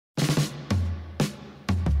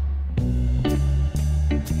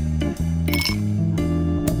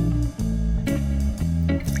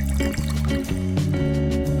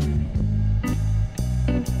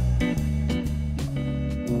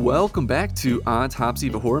Welcome back to Autopsy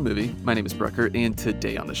of a Horror Movie. My name is Brucker, and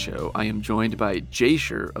today on the show, I am joined by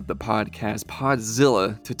Jasher of the podcast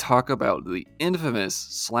Podzilla to talk about the infamous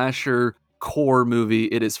slasher core movie.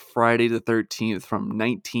 It is Friday the 13th from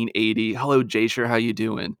 1980. Hello, Jasher. How you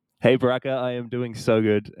doing? Hey, Braca, I am doing so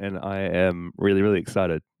good, and I am really, really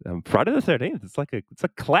excited. Friday the 13th, it's a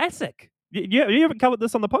classic. You haven't covered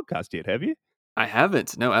this on the podcast yet, have you? I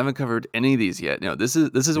haven't. No, I haven't covered any of these yet. No, this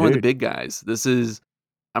is one of the Dude. big guys.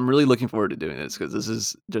 I'm really looking forward to doing this because this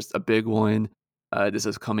is just a big one. This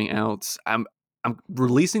is coming out. I'm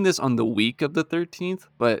releasing this on the week of the 13th,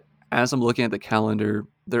 but as I'm looking at the calendar,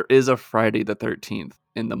 there is a Friday the 13th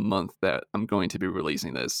in the month that I'm going to be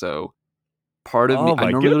releasing this. So part of me, Oh I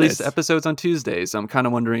my normally release goodness. episodes on Tuesdays, so I'm kind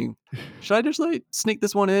of wondering, should I just like sneak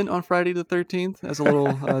this one in on Friday the 13th as a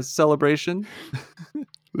little celebration?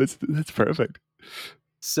 That's perfect.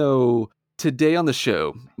 So today on the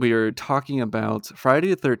show, we are talking about Friday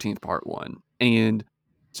the 13th, part one. And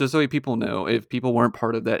just so people know, if people weren't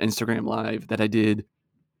part of that Instagram live that I did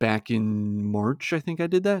back in March, I think I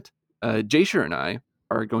did that, Jasher and I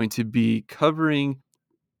are going to be covering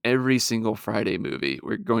every single Friday movie.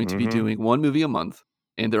 We're going to be Mm-hmm. doing one movie a month.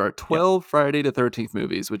 And there are Yep. 12 Friday the 13th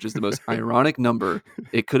movies, which is the most ironic number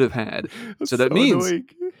it could have had. That's So that so means annoying.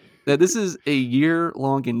 that this is a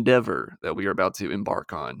year-long endeavor that we are about to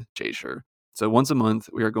embark on, Jasher. So once a month,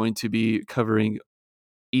 we are going to be covering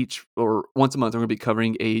once a month, we're going to be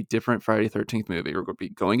covering a different Friday the 13th movie. We're going to be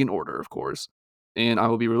going in order, of course. And I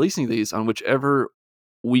will be releasing these on whichever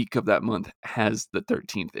week of that month has the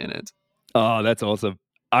 13th in it. Oh, that's awesome.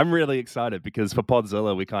 I'm really excited because for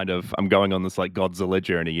Podzilla, I'm going on this like Godzilla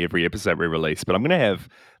journey every episode we release, but I'm going to have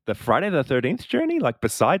the Friday the 13th journey, like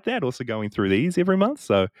beside that, also going through these every month.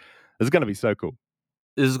 So it's going to be so cool.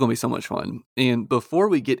 This is going to be so much fun. And before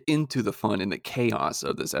we get into the fun and the chaos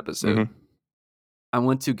of this episode, Mm-hmm. I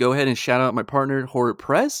want to go ahead and shout out my partner, Horror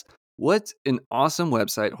Press. What an awesome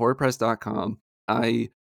website, horrorpress.com. I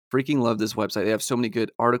freaking love this website. They have so many good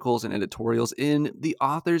articles and editorials, and the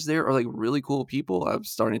authors there are like really cool people. I'm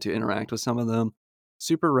starting to interact with some of them.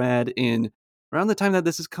 Super rad. And around the time that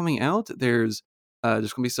this is coming out, there's going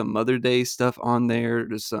to be some Mother Day stuff on there.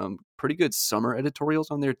 There's some pretty good summer editorials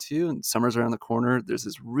on there too. And summer's around the corner. There's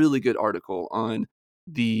this really good article on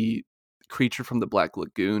the Creature from the Black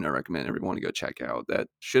Lagoon. I recommend everyone to go check out. That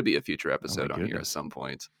should be a future Oh my episode on here at goodness. some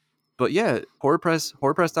point. But yeah,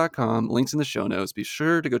 horrorpress.com, links in the show notes. Be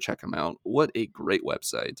sure to go check them out. What a great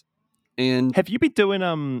website. And Have you been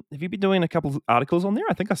doing a couple of articles on there?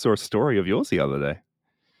 I think I saw a story of yours the other day.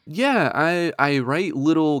 yeah, I write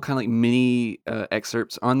little kind of like mini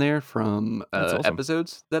excerpts on there from That's awesome.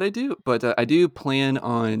 episodes that I do, but I do plan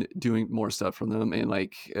on doing more stuff from them and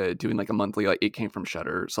like doing like a monthly, like it came from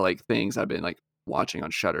Shudder, so like things I've been like watching on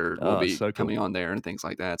Shudder will Oh, be so cool. coming on there and things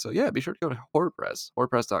like that. So yeah, be sure to go to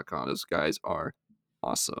horrorpress.com. Those guys are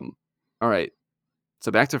awesome. All right,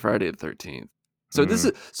 so back to Friday the 13th.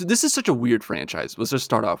 This is such a weird franchise. Let's just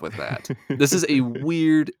start off with that. This is a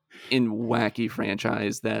weird and wacky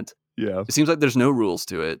franchise that Yeah. it seems like there's no rules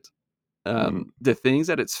to it. Mm. The things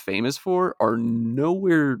that it's famous for are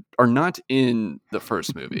not in the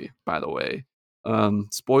first movie, by the way.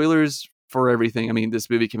 Spoilers for everything. I mean, this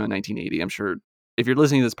movie came out in 1980. I'm sure if you're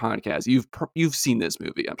listening to this podcast, you've seen this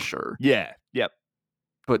movie, I'm sure. Yeah. Yep.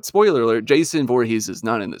 But spoiler alert, Jason Voorhees is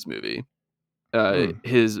not in this movie. Mm.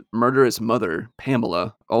 His murderous mother,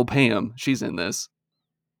 Pamela, old Pam, she's in this.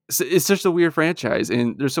 It's just a weird franchise,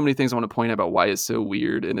 and there's so many things I want to point out about why it's so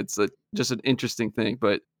weird, and it's just an interesting thing.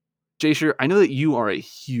 But Jasher, I know that you are a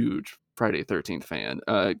huge Friday the 13th fan.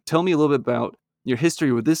 Tell me a little bit about your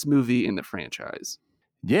history with this movie and the franchise.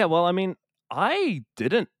 Yeah. Well, I mean, I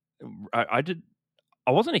didn't. I did.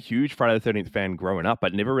 I wasn't a huge Friday the 13th fan growing up.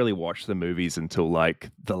 I'd never really watched the movies until like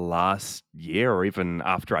the last year or even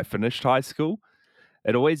after I finished high school.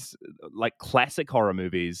 It always, like classic horror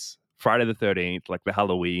movies, Friday the 13th, like the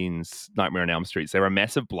Halloweens, Nightmare on Elm Streets, they're a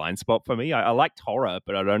massive blind spot for me. I liked horror,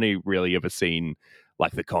 but I'd only really ever seen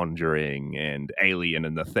like The Conjuring and Alien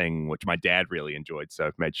and The Thing, which my dad really enjoyed. So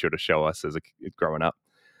I've made sure to show us as a kid growing up.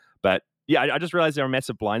 But yeah, I just realized they're a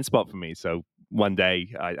massive blind spot for me. So one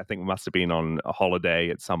day, I think we must have been on a holiday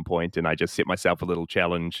at some point, and I just set myself a little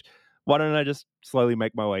challenge. Why don't I just slowly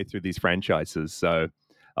make my way through these franchises? So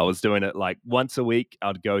I was doing it like once a week.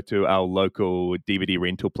 I'd go to our local DVD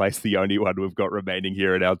rental place, the only one we've got remaining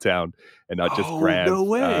here in our town, and I'd just Oh, grab, no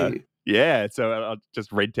way. yeah. So I'd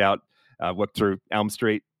just rent out, work through Elm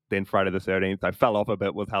Street, then Friday the 13th. I fell off a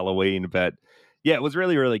bit with Halloween, but yeah, it was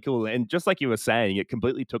really, really cool. And just like you were saying, it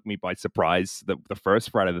completely took me by surprise. The first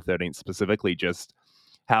Friday the 13th specifically, just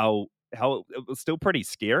how how it was still pretty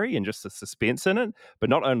scary and just the suspense in it. But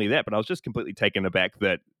not only that, but I was just completely taken aback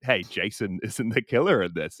that, hey, Jason isn't the killer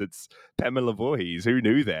in this. It's Pamela Voorhees. Who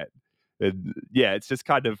knew that? And yeah, it's just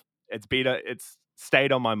kind of it's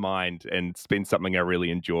stayed on my mind, and it's been something I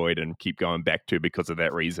really enjoyed and keep going back to because of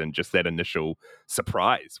that reason. Just that initial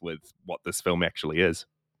surprise with what this film actually is.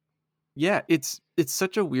 Yeah, it's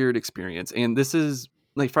such a weird experience, and this is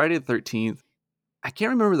like Friday the 13th. I can't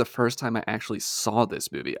remember the first time I actually saw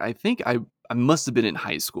this movie. I think I must have been in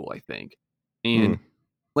high school, I think. Mm. And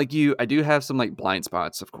like you, I do have some like blind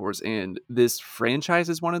spots, of course, and this franchise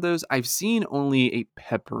is one of those. I've seen only a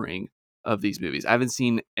peppering of these movies. I haven't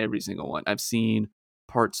seen every single one. I've seen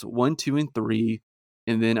parts 1, 2, and 3,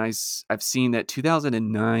 and then I've seen that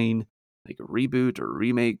 2009 like reboot or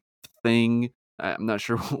remake thing. I'm not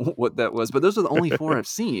sure what that was, but those are the only 4 I've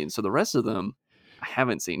seen. So the rest of them I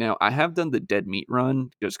haven't seen. Now, I have done the Dead Meat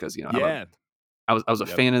run just because Yeah. I was a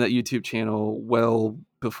Yep. fan of that YouTube channel well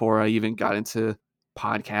before I even got into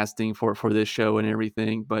podcasting for this show and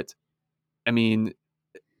everything. But I mean,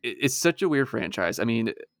 it's such a weird franchise. I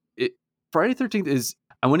mean, it Friday 13th is,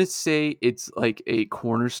 I want to say it's like a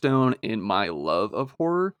cornerstone in my love of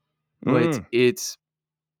horror, but Mm. it's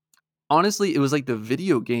honestly, it was like the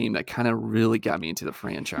video game that kind of really got me into the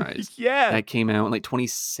franchise. Yeah. That came out in like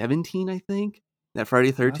 2017, I think. That Friday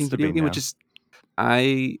Must 13th have video been game, which now. is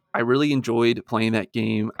I really enjoyed playing that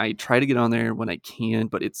game. I try to get on there when I can,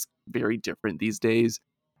 but it's very different these days.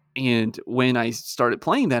 And when I started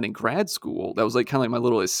playing that in grad school, that was like kind of like my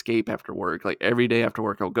little escape after work. Like every day after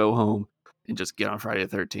work, I'll go home and just get on Friday the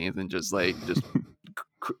 13th and just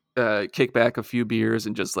kick back a few beers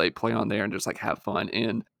and just like play on there and just like have fun.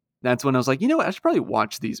 And that's when I was like, you know what, I should probably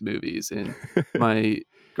watch these movies. And my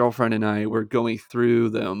girlfriend and I were going through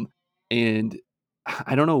them, and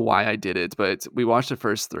I don't know why I did it, but we watched the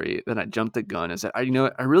first three. Then I jumped the gun and said, you know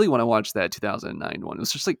what, I really want to watch that 2009 one.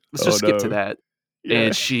 It's just like, let's Oh just skip to no. that. Yeah.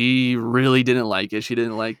 And she really didn't like it. She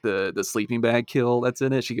didn't like the sleeping bag kill that's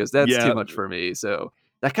in it. She goes, "That's too Yeah. much for me." So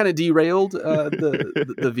that kinda derailed,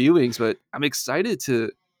 the viewings, but I'm excited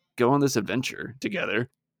to go on this adventure together.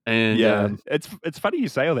 And, Yeah, it's funny you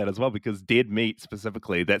say all that as well because Dead Meat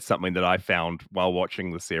specifically, that's something that I found while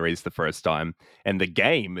watching the series the first time, and the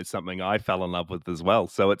game is something I fell in love with as well.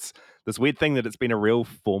 So it's this weird thing that it's been a real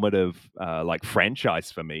formative like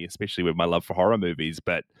franchise for me, especially with my love for horror movies.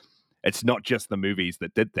 But it's not just the movies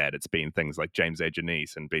that did that; it's been things like James A.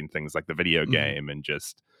 Janice and been things like the video mhm. game, and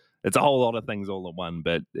just it's a whole lot of things all in one.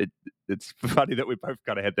 But it's funny that we both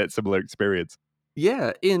kind of had that similar experience.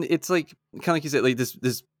 Yeah, and it's like kinda like you said, like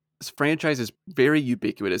this franchise is very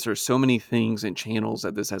ubiquitous. There's so many things and channels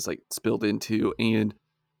that this has, like, spilled into, and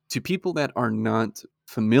to people that are not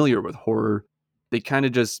familiar with horror, they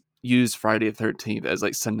kinda just use Friday the 13th as,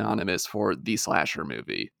 like, synonymous for the slasher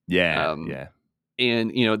movie. Yeah, Um, yeah,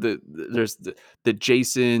 and, you know, there's the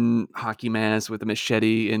Jason hockey mask with the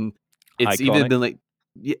machete, and it's even iconic. been, like,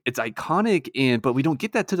 yeah, it's iconic, and but we don't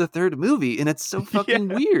get that to the 3rd movie, and it's so fucking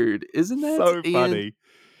Yeah. weird, isn't that? So And funny.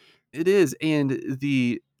 it is, and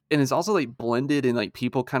it's also, like, blended and, like,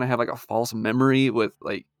 people kinda have, like, a false memory with,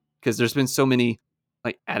 like, because 'cause there's been so many,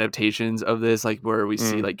 like, adaptations of this, like, where we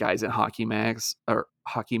see, Mm. like, guys in hockey masks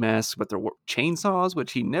with their chainsaws,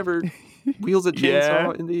 which he never wields a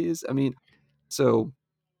Yeah. chainsaw in these. I mean, so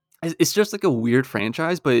it's just, like, a weird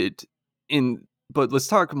franchise, but let's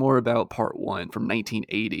talk more about part 1 from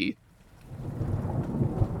 1980.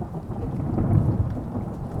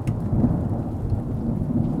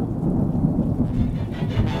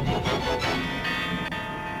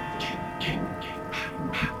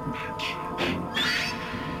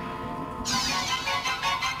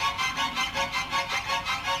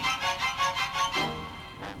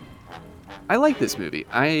 I like this movie.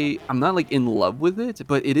 I'm not, like, in love with it,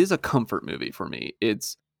 but it is a comfort movie for me.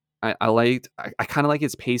 I kinda like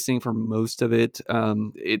its pacing for most of it.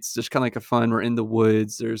 It's just kinda like a fun, we're in the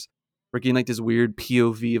woods, we're getting, like, this weird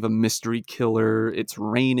POV of a mystery killer, it's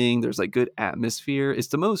raining, there's, like, good atmosphere. It's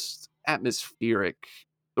the most atmospheric,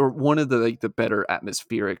 or one of the, like, the better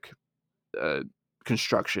atmospheric, uh,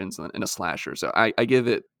 constructions in a slasher, so I give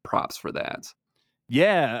it props for that.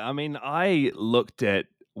 Yeah, I mean, I looked at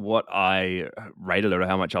what I rated it or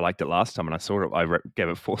how much I liked it last time, and I saw it. Gave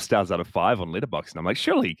it 4 stars out of 5 on Letterboxd, and I'm like,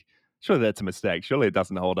 surely that's a mistake. Surely it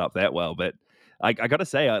doesn't hold up that well. But I got to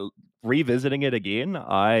say, revisiting it again,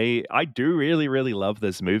 I do really really love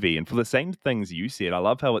this movie, and for the same things you said, I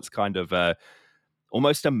love how it's kind of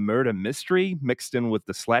almost a murder mystery mixed in with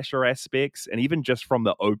the slasher aspects, and even just from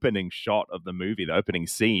the opening shot of the movie, the opening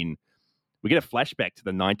scene we get a flashback to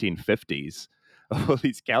the 1950s. All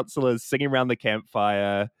these counselors singing around the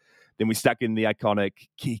campfire. Then we stuck in the iconic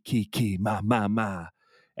ki ma ma ma,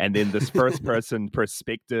 and then this first person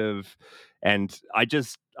perspective. And I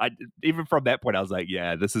even from that point, I was like,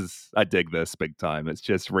 yeah, I dig this big time. It's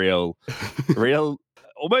just real,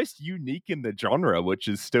 almost unique in the genre, which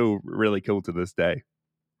is still really cool to this day.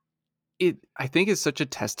 I think it's such a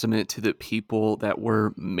testament to the people that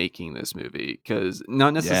were making this movie, because not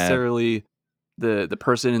Yeah. necessarily the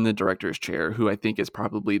person in the director's chair, who I think is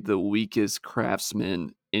probably the weakest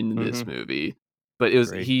craftsman in Hmm. this movie, but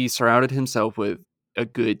Agree. he surrounded himself with a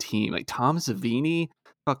good team. Like Tom Savini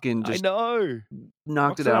fucking I just know. knocked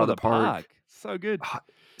Knocks it it out out of of the the park. park. So good. Ah,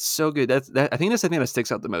 so good. I think that's the thing that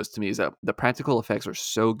sticks out the most to me, is that the practical effects are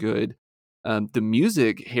so good. The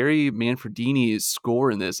music, Harry Manfredini's score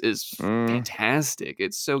in this is Mm. fantastic.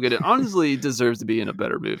 It's so good. It honestly deserves to be in a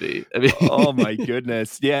better movie. I Oh my mean,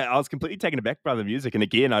 goodness. Yeah, I was completely taken aback by the music. And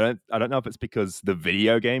again, I don't know if it's because the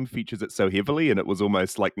video game features it so heavily and it was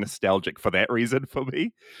almost like nostalgic for that reason for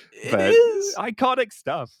me. it But is. iconic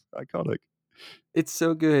stuff. Iconic. It's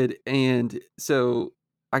so good. And so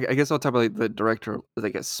I guess I'll talk about like the director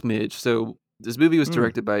like a smidge. So this movie was Mm.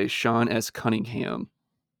 directed by Sean S. Cunningham.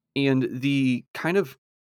 And the kind of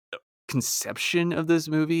conception of this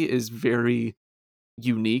movie is very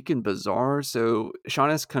unique and bizarre. So Sean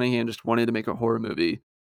S. Cunningham just wanted to make a horror movie,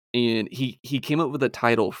 and he came up with a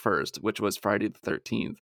title first, which was Friday the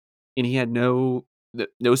 13th. And he had no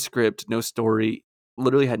script, no story,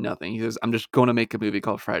 literally had nothing. He says, "I'm just going to make a movie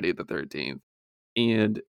called Friday the 13th."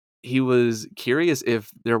 And he was curious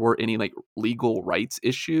if there were any like legal rights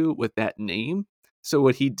issue with that name. So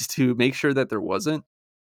what he to make sure that there wasn't,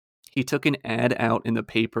 he took an ad out in the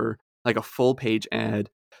paper, like a full page ad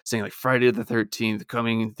saying like Friday the 13th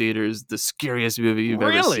coming in theaters, the scariest movie you've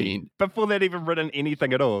ever Really? seen. Before they'd even written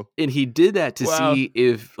anything at all. And he did that to Wow. see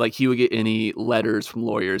if like he would get any letters from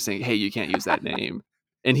lawyers saying, "Hey, you can't use that name."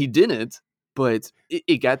 And he didn't, but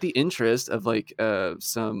it got the interest of like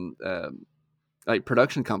some like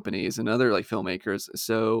production companies and other like filmmakers.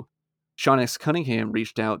 So Sean X Cunningham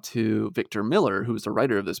reached out to Victor Miller, who was the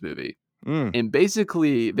writer of this movie. Mm. And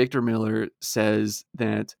basically Victor Miller says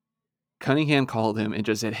that Cunningham called him and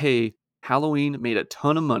just said, "Hey, Halloween made a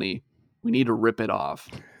ton of money. We need to rip it off."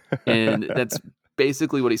 And that's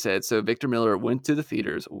basically what he said. So Victor Miller went to the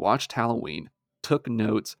theaters, watched Halloween, took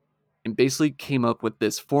notes, and basically came up with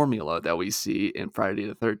this formula that we see in Friday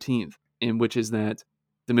the 13th, in which is that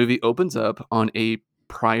the movie opens up on a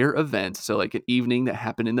prior event, so like an evening that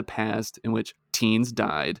happened in the past in which teens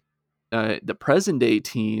died. The present day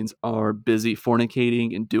teens are busy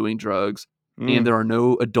fornicating and doing drugs, and Mm. there are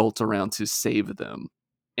no adults around to save them.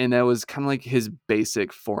 And that was kind of like his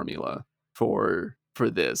basic formula for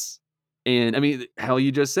this. And I mean, how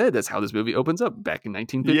you just said, that's how this movie opens up back in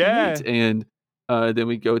 1958. Yeah. And then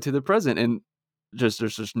we go to the present, and there's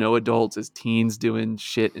just no adults, it's teens doing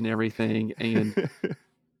shit and everything. And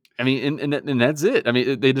I mean, and that's it. I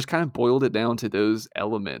mean, they just kind of boiled it down to those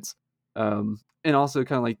elements. And also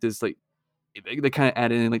kind of like this, like they kind of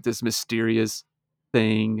added in like this mysterious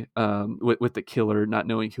thing with the killer not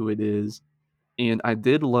knowing who it is. And I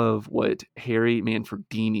did love what Harry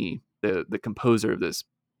Manfredini, the composer of this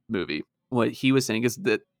movie, what he was saying is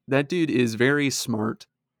that that dude is very smart,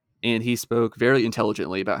 and he spoke very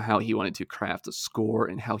intelligently about how he wanted to craft a score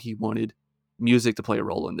and how he wanted music to play a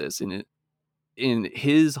role in this. And in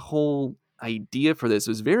his whole idea for this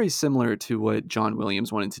was very similar to what John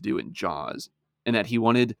Williams wanted to do in Jaws, and that he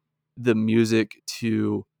wanted the music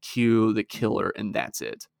to cue the killer, and that's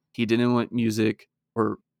it. He didn't want music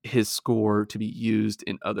or his score to be used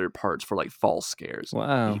in other parts for like false scares.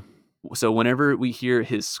 Wow. He, so whenever we hear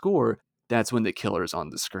his score, that's when the killer is on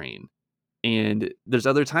the screen. And there's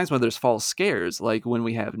other times when there's false scares, like when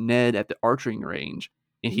we have Ned at the archery range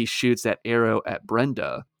and he shoots that arrow at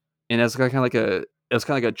Brenda, and that's kind of like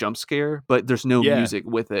a jump scare, but there's no Yeah. music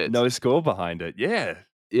with it. No score behind it. Yeah.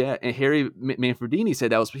 Yeah, and Harry Manfredini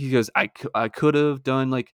said that was he goes, I could have done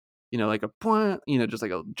like like a point, just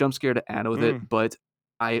like a jump scare to add with it, Mm. but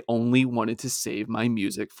I only wanted to save my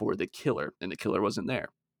music for the killer, and the killer wasn't there.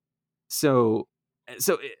 So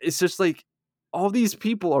it's just like all these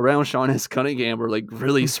people around Sean S. Cunningham were like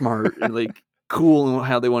really smart and like cool in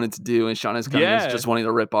how they wanted to do, and Sean S. Cunningham's Yeah. just wanting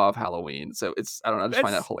to rip off Halloween. So I don't know, I just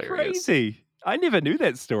find that That's hilarious. crazy. I never knew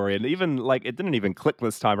that story, and even like it didn't even click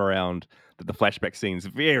this time around that the flashback scene's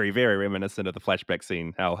very, very reminiscent of the flashback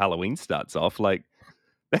scene how Halloween starts off. Like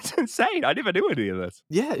that's insane. I never knew any of this.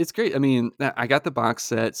 Yeah, it's great. I mean, I got the box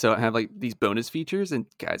set, so I have like these bonus features, and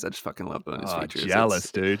guys, I just fucking love bonus Oh, features. It's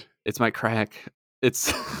jealous, dude. it's my crack.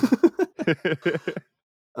 It's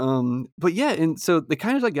but yeah, and so they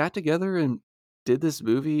kind of like got together and did this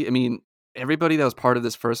movie. I mean, everybody that was part of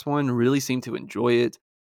this first one really seemed to enjoy it.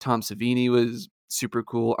 Tom Savini was super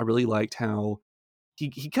cool. I really liked how he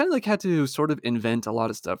kind of like had to sort of invent a lot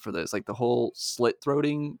of stuff for this, like the whole slit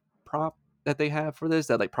throating prop that they have for this,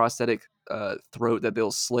 that like prosthetic throat that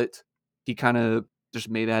they'll slit. He kind of just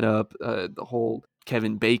made that up. The whole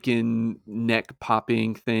Kevin Bacon neck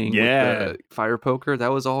popping thing with Yeah. the fire poker,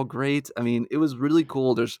 that was all great. I mean, it was really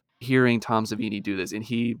cool just hearing Tom Savini do this, and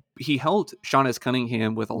he helped Sean S.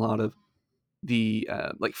 Cunningham with a lot of the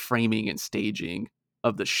like framing and staging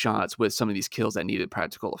of the shots with some of these kills that needed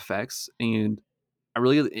practical effects. And I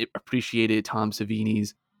really appreciated Tom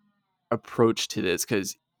Savini's approach to this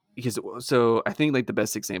because so I think like the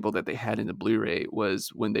best example that they had in the Blu-ray was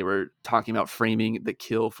when they were talking about framing the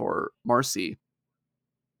kill for Marcy,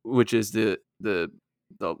 which is the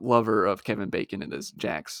lover of Kevin Bacon and this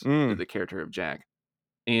Jax, Mm. the character of Jack.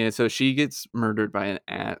 And so she gets murdered by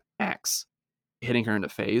an axe hitting her in the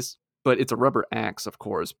face, but it's a rubber axe, of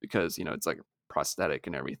course, because it's like prosthetic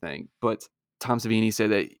and everything. But Tom Savini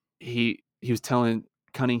said that he was telling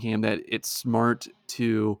Cunningham that it's smart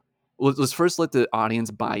to let's first let the audience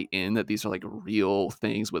buy in that these are like real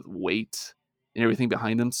things with weight and everything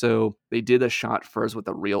behind them. So they did a shot first with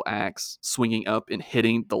a real axe swinging up and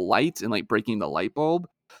hitting the light and like breaking the light bulb.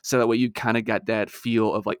 So that way you kind of got that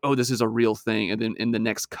feel of like, oh, this is a real thing. And then in the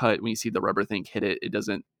next cut, when you see the rubber thing hit it, it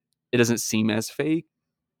doesn't seem as fake.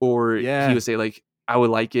 Or he Yeah. would say like, I would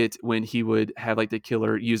like it when he would have like the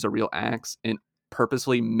killer use a real axe and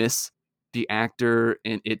purposely miss the actor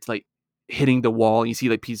and it's like hitting the wall. You see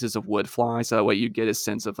like pieces of wood fly, so that way you get a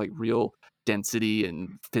sense of like real density and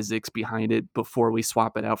physics behind it before we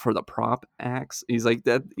swap it out for the prop axe. He's like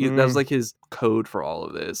that was Mm. like his code for all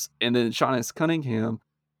of this. And then Sean S. Cunningham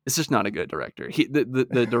is just not a good director.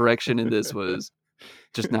 The direction in this was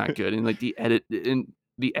just not good, and like the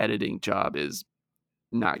editing job is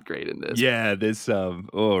not great in this. Yeah, there's some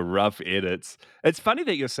rough edits. It's funny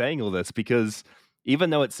that you're saying all this because even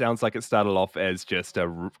though it sounds like it started off as just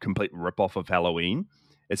a complete rip-off of Halloween,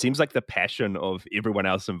 it seems like the passion of everyone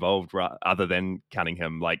else involved, other than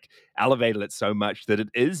Cunningham, like elevated it so much that it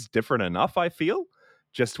is different enough. I feel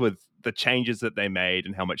just with the changes that they made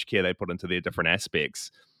and how much care they put into their different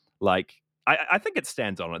aspects. Like, I think it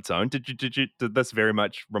stands on its own. Did this very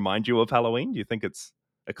much remind you of Halloween? Do you think it's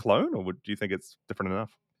a clone, or do you think it's different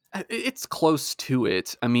enough? It's close to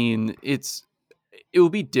it. I mean, it will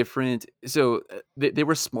be different. So they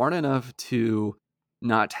were smart enough to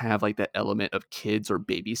not have like that element of kids or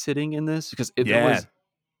babysitting in this because if there Yeah. was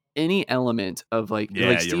any element of like if Yeah,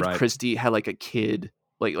 like you're Steve right. Christie had like a kid,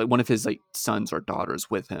 like one of his like sons or daughters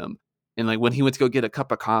with him, and like when he went to go get a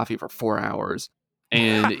cup of coffee for 4 hours,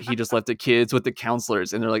 and he just left the kids with the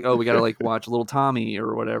counselors, and they're like, "Oh, we gotta like watch Little Tommy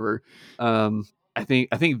or whatever." Um, I think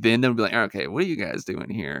then they'd be like, "Okay, what are you guys doing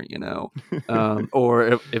here?" Or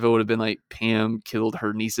if it would have been like Pam killed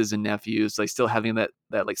her nieces and nephews, like still having that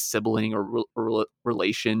like sibling or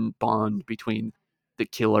relation bond between the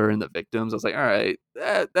killer and the victims. I was like, all right,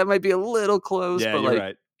 that might be a little close, Yeah, but you're like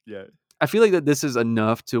right. Yeah. I feel like that this is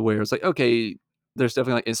enough to where it's like, okay, there's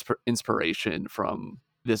definitely like inspiration from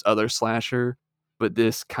this other slasher, but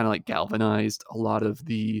this kind of like galvanized a lot of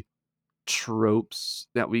the tropes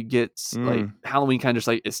that we get. Like Mm. Halloween kind of just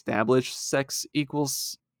like established sex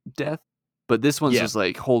equals death, but this one's Yeah. just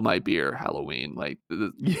like hold my beer Halloween. Like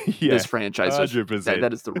this Yeah. franchise just 100%.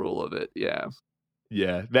 that is the rule of it. Yeah.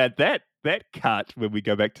 Yeah. That cut when we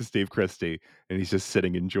go back to Steve Christie and he's just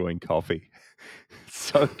sitting enjoying coffee.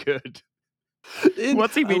 So good. And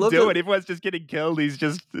What's he I been love that doing? Everyone's just getting killed. He's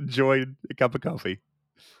just enjoying a cup of coffee.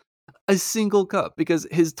 a single cup because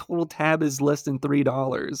his total tab is less than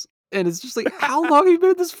 $3. And it's just like, how long have you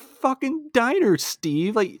been at this fucking diner,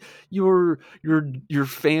 Steve? Like your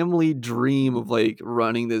family dream of like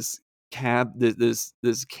running this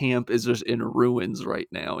this camp is just in ruins right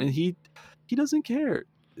now, and he doesn't care.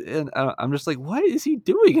 And I'm just like, what is he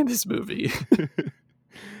doing in this movie?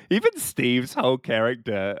 Even Steve's whole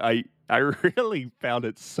character, I really found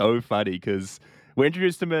it so funny because we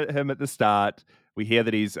introduced him at the start. We hear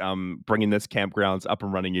that he's bringing this campgrounds up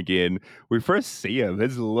and running again. We first see him,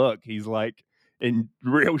 his look, he's like in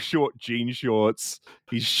real short jean shorts.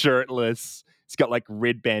 He's shirtless. He's got like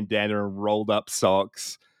red bandana and rolled up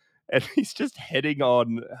socks. And he's just hitting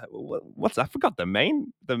on what's I forgot the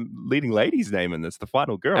leading lady's name in this, the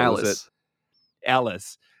final girl. Was it Alice.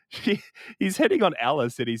 Alice? He's hitting on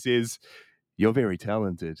Alice and he says, "You're very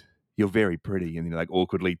talented. You're very pretty." And he like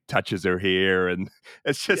awkwardly touches her hair. And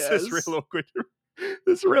it's just Yes. this real awkward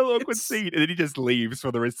It's scene. And then he just leaves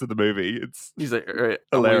for the rest of the movie. It's He's like, "All right,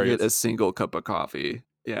 I'm gonna get hilarious. a single cup of coffee."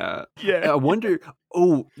 Yeah. Yeah. I wonder.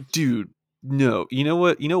 Oh, dude. No, you know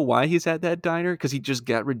what? You know why he's at that diner? Because he just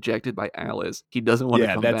got rejected by Alice. He doesn't want to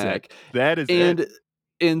Yeah, come that's it. back, That is it.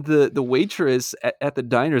 and the waitress at the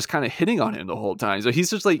diner is kind of hitting on him the whole time. So he's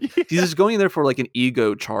just like he's Yeah. just going in there for like an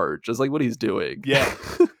ego charge. That's like what he's doing. Yeah.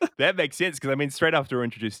 That makes sense because I mean, straight after we're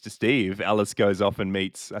introduced to Steve, Alice goes off and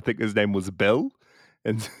meets, I think his name was Bill,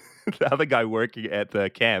 and the other guy working at the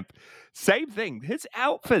camp. Same thing. His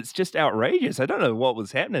outfit's just outrageous. I don't know what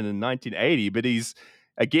was happening in 1980, but he's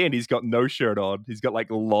got no shirt on. He's got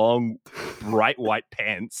like long, bright white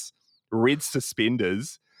pants, red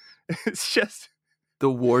suspenders. It's just The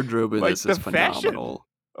wardrobe in like this the is fashion. phenomenal.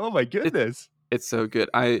 Oh my It goodness. it's so good.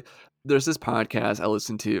 I There's this podcast I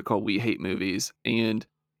listen to called We Hate Movies, and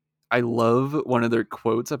I love one of their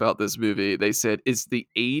quotes about this movie. They said, "It's the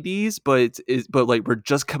 '80s, but like we're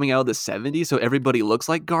just coming out of the '70s, so everybody looks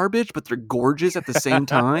like garbage, but they're gorgeous at the same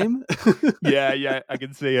time." Yeah, yeah, I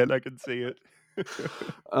can see it. I can see it.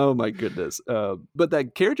 Oh my goodness. But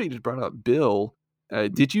that character you just brought up, Bill,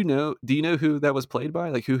 do you know who that was played by?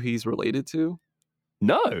 Like who he's related to?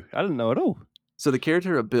 No, I didn't know at all. So the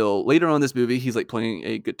character of Bill, later on in this movie, he's like playing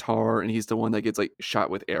a guitar and he's the one that gets like shot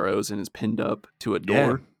with arrows and is pinned up to a Yeah.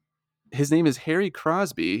 door. His name is Harry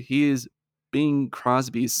Crosby. He is Bing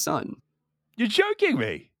Crosby's son. You're joking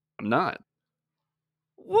me. I'm not.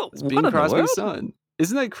 What It's what Bing in the Crosby's world? son.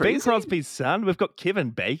 Isn't that Bing crazy? Crosby's son? We've got Kevin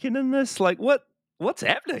Bacon in this? Like what's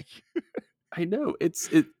happening? I know. It's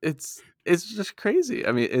just crazy.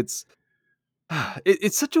 I mean, it's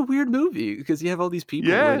such a weird movie because you have all these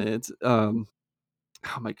people in Yeah. it.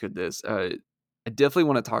 Oh my goodness. I definitely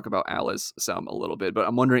want to talk about Alice some a little bit, but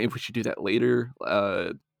I'm wondering if we should do that later,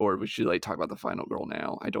 or if we should like talk about the final girl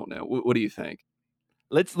now. I don't know. What do you think?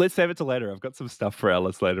 Let's save it to later. I've got some stuff for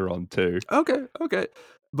Alice later on too. Okay, okay.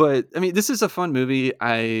 But I mean, this is a fun movie.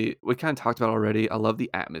 We kind of talked about it already. I love the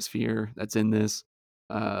atmosphere that's in this.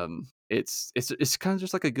 It's kind of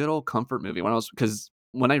just like a good old comfort movie. Because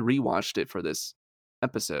when I rewatched it for this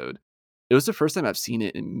episode, it was the first time I've seen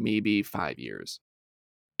it in maybe 5 years.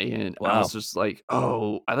 And I was Wow. just like,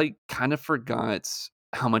 "Oh," I, like, kind of forgot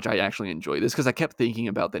how much I actually enjoy this because I kept thinking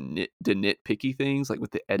about the nitpicky things, like, with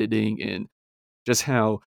the editing and just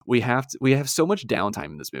how we have so much downtime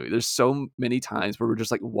in this movie. There's so many times where we're just,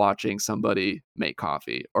 like, watching somebody make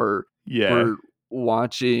coffee, or Yeah. we're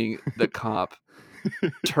watching the cop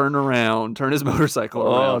turn his motorcycle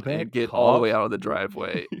Oh, around and that get all the cop. way out of the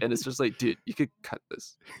driveway, and it's just like, "Dude, you could cut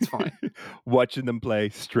this. It's fine." Watching them play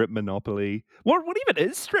strip Monopoly. What even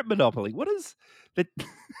is strip Monopoly? What is that?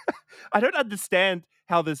 I don't understand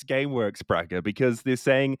how this game works, Braga, because they're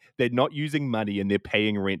saying they're not using money and they're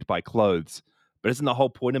paying rent by clothes. But isn't the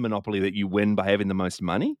whole point of Monopoly that you win by having the most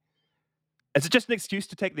money? Is it just an excuse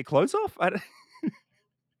to take their clothes off? I don't...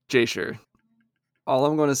 Jay Sure. All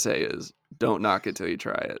I'm gonna say is, don't knock it till you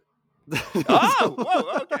try it. Oh,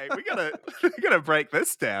 whoa, okay. We gotta break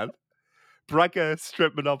this down. Braga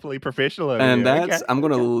strip Monopoly professional over And here. Okay, I'm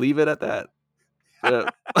gonna okay. leave it at that. Yeah.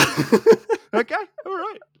 Okay, all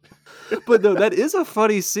right. But no, that is a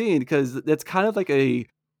funny scene because that's kind of like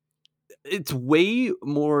it's way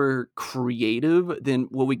more creative than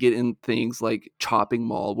what we get in things like Chopping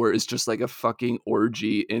Mall, where it's just like a fucking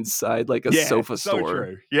orgy inside like a Yeah, sofa so store.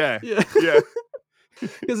 true. Yeah, Yeah. yeah.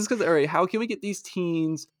 Because all right, how can we get these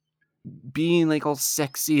teens being like all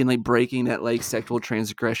sexy and like breaking that like sexual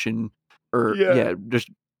transgression, or Yeah. yeah, just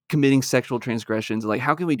committing sexual transgressions? Like,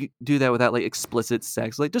 how can we do that without like explicit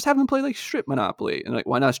sex? Like, just have them play like strip Monopoly, and like,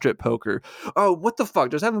 why not strip poker? Oh, what the fuck?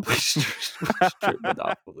 Just have them play strip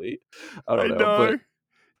Monopoly. I I don't know, but know.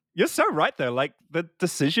 You're so right though. Like the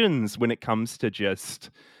decisions when it comes to just,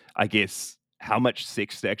 I guess, how much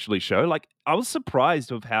sex to actually show. Like I was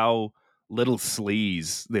surprised of how little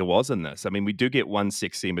sleaze there was in this. I mean, we do get one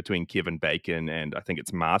sex scene between Kevin Bacon and I think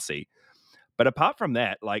it's Marcy. But apart from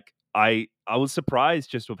that, like I was surprised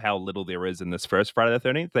just with how little there is in this first Friday the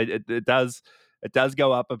 13th. It does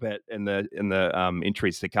go up a bit in the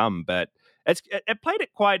entries to come, but it played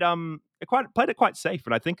it quite played it quite safe,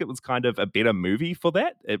 and I think it was kind of a better movie for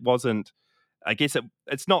that. It wasn't. I guess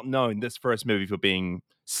it's not known this first movie for being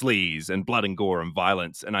sleaze and blood and gore and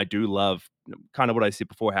violence, and I do love kind of what I said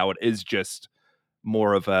before, how it is just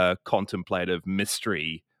more of a contemplative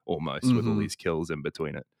mystery almost with all mhm. these kills in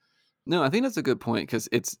between it. No, I think that's a good point because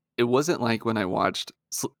it wasn't like when I watched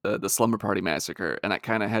the Slumber Party Massacre, and I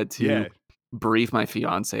kind of had to Yeah. brief my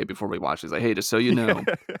fiance before we watched. It's like, hey, just so you Yeah. know,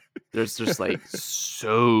 there's just like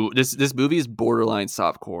this movie is borderline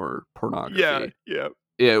softcore Yeah, pornography. yeah.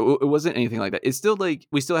 Yeah, it wasn't anything like that. It's still like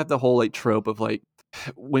we still have the whole like trope of like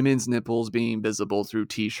women's nipples being visible through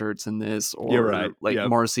t-shirts in this, You're right. or like Yep.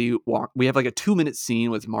 Marcy walk we have like a 2-minute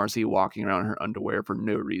scene with Marcy walking around in her underwear for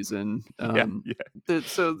no reason. Yeah, yeah.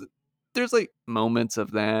 There's like moments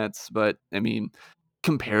of that, but I mean,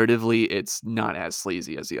 comparatively it's not as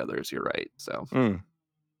sleazy as the others, you're right. So Mm.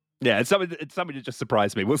 Yeah, it's something that just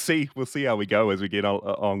surprised me. We'll see how we go as we get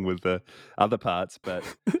on with the other parts, but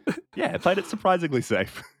yeah, it played it surprisingly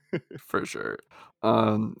safe. for sure.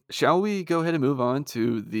 Shall we go ahead and move on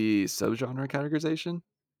to the subgenre categorization?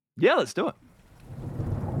 Yeah, let's do it.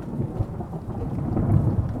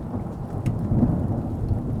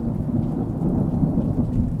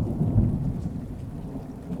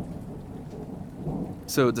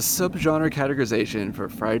 So the subgenre categorization for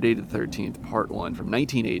Friday the 13th Part 1 from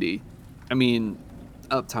 1980. I mean,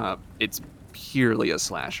 up top, it's purely a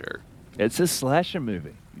slasher. It's a slasher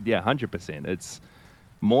movie. Yeah, 100%. It's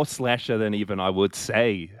more slasher than even I would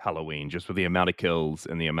say Halloween, just with the amount of kills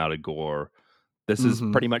and the amount of gore. This is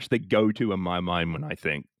Mhm. pretty much the go-to in my mind when I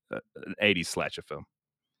think an 80s slasher film.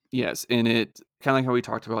 Yes, and it kinda like how we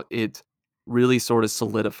talked about, it really sort of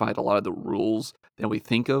solidified a lot of the rules that we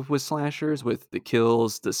think of with slashers, with the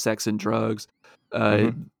kills, the sex and drugs.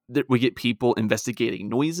 Uh, Mhm. we get people investigating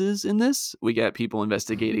noises in this. We get people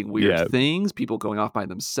investigating weird Yeah, things, people going off by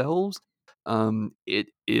themselves. It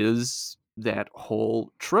is that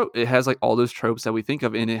whole trope. It has, like, all those tropes that we think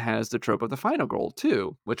of, and it has the trope of the final girl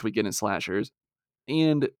too, which we get in slashers.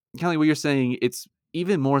 And kinda like what you're saying, it's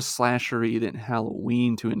even more slashery than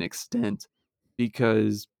Halloween to an extent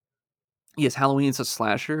because, yes, Halloween's a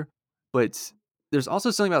slasher, but there's also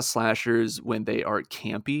something about slashers when they are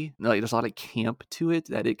campy. Like, there's a lot of camp to it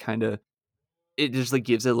that it just, like,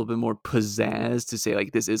 gives it a little bit more pizzazz to say,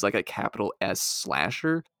 like, this is, like, a capital S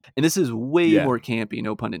slasher, and this is way yeah. more campy,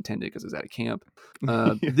 no pun intended, because it's at a camp,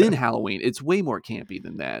 than Yeah. Halloween. It's way more campy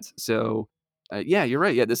than that. So, yeah, you're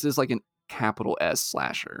right. Yeah, this is, like, an capital S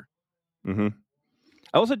slasher. Mhm.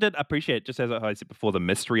 I also did appreciate, just as I said before, the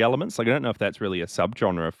mystery elements. Like, I don't know if that's really a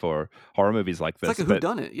subgenre for horror movies like It's like this, a but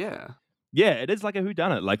whodunit, yeah. yeah, it is like a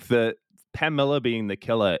whodunit. Like, the Pam Miller being the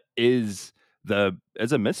killer is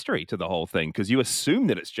a mystery to the whole thing because you assume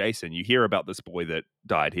that it's Jason. You hear about this boy that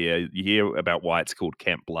died here. You hear about why it's called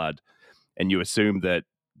Camp Blood, and you assume that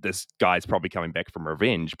this guy's probably coming back from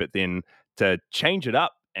revenge. But then to change it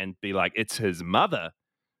up and be like it's his mother,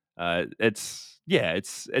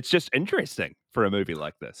 it's just interesting for a movie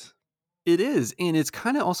like this. It is, and it's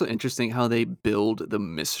kinda also interesting how they build the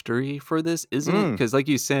mystery for this, isn't it? Mm, Because, like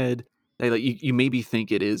you said, they, like, you maybe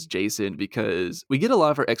think it is Jason because we get a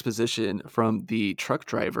lot of our exposition from the truck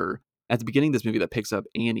driver at the beginning of this movie that picks up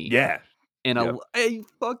Annie. yeah. And Yep. I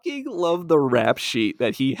fucking love the rap sheet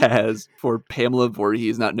that he has for Pamela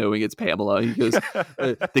Voorhees not knowing it's Pamela. He goes,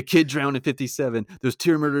 "The kid drowned in '57. There's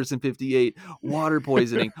 2 murders in '58. Water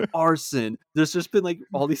poisoning, arson." There's just been, like,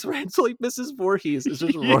 all these random so, like, Mrs. Voorhees is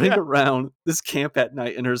just running Yeah. around this camp at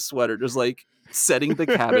night in her sweater, just, like, setting the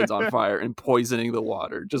cabins on fire and poisoning the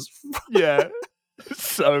water. Just Yeah.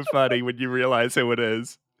 So funny when you realize who it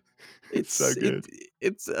is. It's so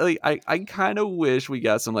It's good. like, I kinda wish we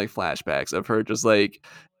got some, like, flashbacks of her just, like,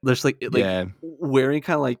 Yeah. wearing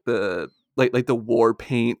kinda like the like the war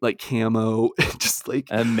paint, like, camo, just,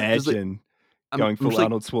 like, Imagine going I'm full just like,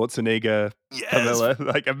 Arnold Schwarzenegger, "Yes! Camilla.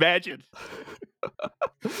 Like, imagine.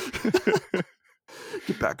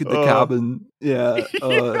 Get back in the Oh, cabin." Yeah,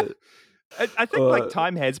 yeah. I think, like, uh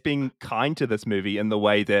time has been kind to this movie in the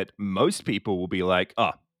way that most people will be like,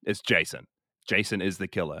 "Oh, it's Jason. Jason is the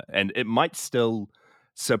killer." And it might still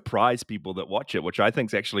surprise people that watch it, which I think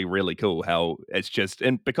is actually really cool how it's just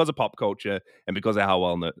and because of pop culture and because of how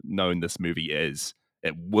well known this movie is,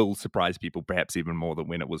 it will surprise people perhaps even more than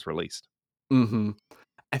when it was released. Mhm.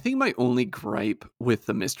 I think my only gripe with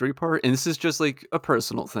the mystery part, and this is just like a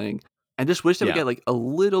personal thing, I just wish that we Yeah, get like a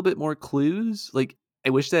little bit more clues. Like, I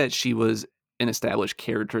wish that she was an established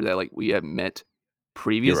character that like we had met you're right.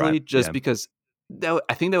 previously, just Yeah. because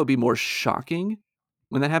I think that would be more shocking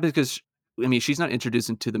when that happens. Because I mean, she's not introduced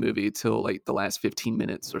into the movie till like the last 15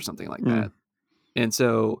 minutes or something like Mm. that, and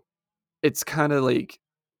so it's kind of like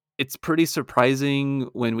it's pretty surprising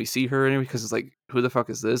when we see her and because it's like, "Who the fuck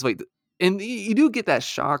is this?" Like, and you do get that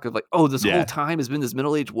shock of like, "Oh, this whole Yeah. time has been this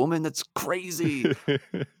middle-aged woman? That's crazy."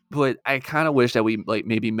 But I kinda wish that we, like,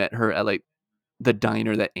 maybe met her at, like, the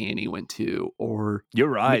diner that Annie went to, or You're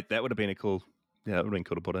ma right. That would have been a cool yeah, that would have been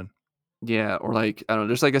cool to put in. yeah, or, like, I don't know,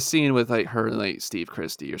 there's, like, a scene with, like, her and, like, Steve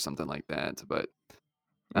Christy or something like that, but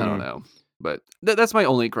I don't Mm. know. But that's my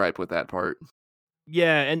only gripe with that part.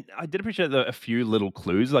 Yeah, and I did appreciate a few little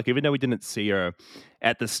clues. Like, even though we didn't see her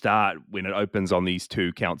at the start when it opens on these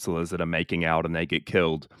two counselors that are making out and they get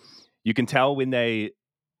killed, you can tell when they,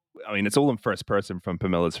 I mean, it's all in first person from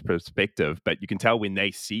Pamila's perspective, but you can tell when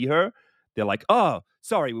they see her, they're like, oh,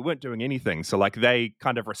 sorry, we weren't doing anything. So, like, they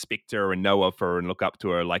kind of respect her and know of her and look up to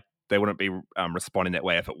her. Like, they wouldn't be responding that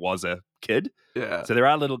way if it was a kid. Yeah. So, there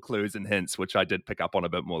are little clues and hints, which I did pick up on a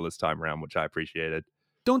bit more this time around, which I appreciated.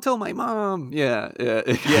 Don't tell my mom. Yeah, yeah.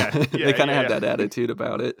 Yeah, They yeah, kind of have yeah, that yeah. attitude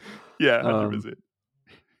about it. Yeah, Um, 100%.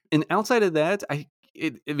 and outside of that, I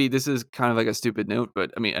mean, this is kind of like a stupid note,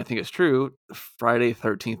 but I mean, I think it's true. Friday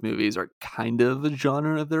 13th movies are kind of a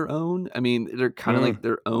genre of their own. I mean, they're kind of like Mm.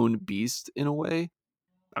 their own beast in a way.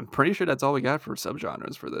 I'm pretty sure that's all we got for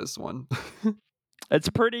subgenres for this one. It's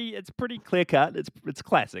pretty clear cut. It's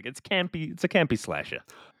classic. It's campy. It's a campy slasher.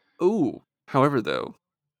 Ooh, however, though,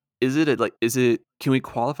 is it? Can we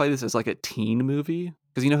qualify this as like a teen movie?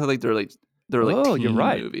 Because you know how they're like Oh, you're teen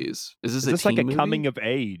right. movies. Is this Is a this like a teen movie? coming of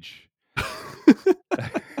age?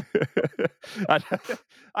 I,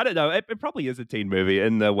 I don't know. It probably is a teen movie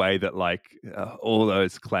in the way that, like, all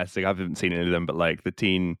those classic. I haven't seen any of them, but like the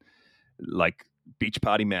teen, like Beach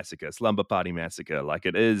Party Massacre, Slumber Party Massacre, like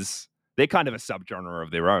it is. They're kind of a subgenre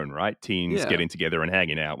of their own, right? Teens Yeah. getting together and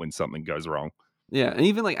hanging out when something goes wrong. Yeah, and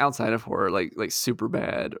even, like, outside of horror, like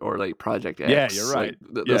Superbad or, like, Project Yeah, you're X, like, right.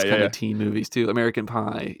 Yeah, those yeah, kinda yeah. teen movies too, American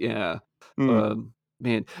Pie, yeah. Mm.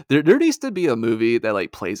 Man, there needs to be a movie that,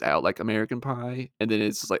 like, plays out like American Pie, and then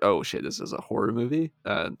it's just like, "Oh, shit, this is a horror movie?"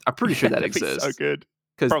 I'm pretty sure Yeah, that that'd be so exists, good.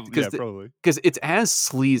 because Probably, yeah, probably. it's as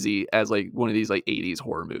sleazy as, like, one of these, like, '80s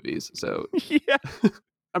horror movies, so Yeah,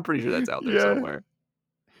 I'm pretty sure that's out there yeah. somewhere.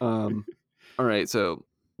 Um, alright, so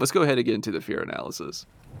let's go ahead and get into the fear analysis.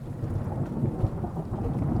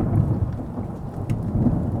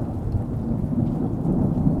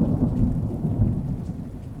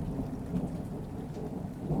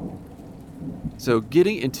 So,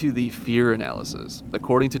 getting into the fear analysis,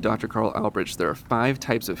 according to Dr. Carl Albrecht, there are 5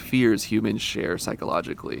 types of fears humans share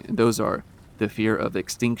psychologically, and those are the fear of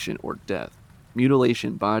extinction or death,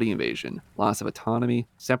 mutilation, body invasion, loss of autonomy,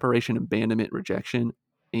 separation, abandonment, rejection,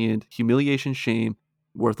 and humiliation, shame,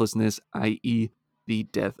 worthlessness, i.e., the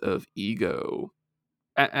death of ego.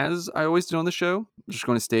 As I always do on the show, I'm just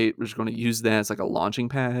going to state, we're just going to use that as like a launching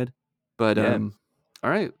pad. But, Yeah. all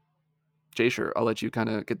right, Jay, sure. I'll let you kind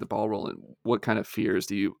of get the ball rolling. What kind of fears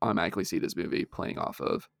do you automatically see this movie playing off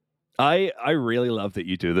of? I really love that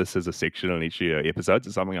you do this as a section on each of your episodes.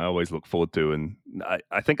 It's something I always look forward to, and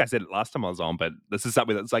I think I said it last time I was on, but this is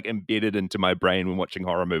something that's like embedded into my brain when watching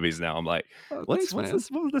horror movies. Now I'm like, Oh, what's thanks, what's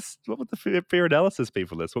man. this? What would the fear analysis be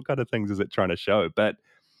for this? What kind of things is it trying to show? But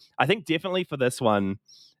I think definitely for this one,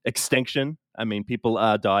 extinction. I mean, people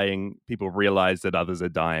are dying. People realize that others are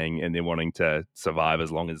dying, and they're wanting to survive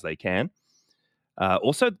as long as they can.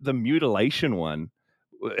 Also, the mutilation one.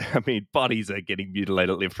 I mean, bodies are getting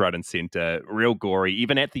mutilated left, right, and center. Real gory.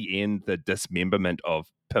 Even at the end, the dismemberment of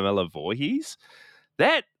Pamela Voorhees.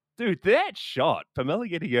 That dude, that shot. Pamela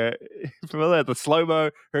getting her Pamela the slow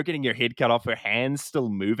mo, her getting her head cut off, her hands still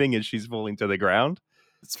moving as she's falling to the ground.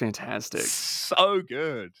 It's fantastic. So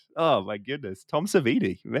good. Oh my goodness, Tom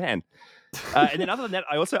Savini, man. And then other than that,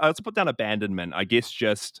 I also put down abandonment. I guess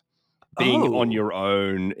just being on Oh, your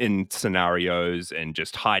own in scenarios and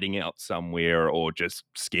just hiding out somewhere or just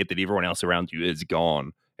scared that everyone else around you is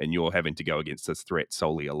gone and you're having to go against this threat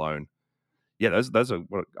solely alone. Yeah, those are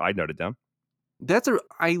what I noted down.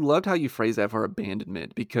 I loved how you phrased that for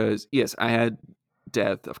abandonment because, yes, I had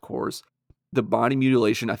death, of course. The body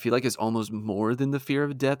mutilation, I feel like, is almost more than the fear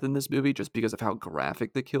of death in this movie just because of how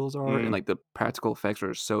graphic the kills are and Mm, like the practical effects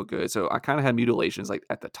are so good. So I kind of had mutilations like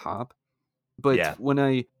at the top. But yeah.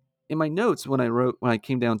 in my notes, when I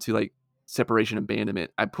came down to like separation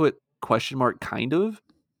abandonment, I put question mark kind of,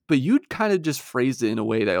 but you kind of just phrased it in a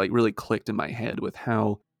way that like really clicked in my head with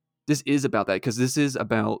how this is about that. Cause this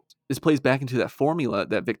plays back into that formula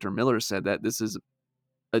that Victor Miller said that this is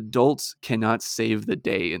adults cannot save the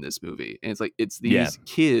day in this movie. And it's Yeah. these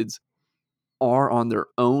kids are on their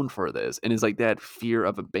own for this. And it's like that fear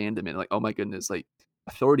of abandonment, like, oh my goodness, like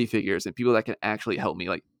authority figures and people that can actually help me.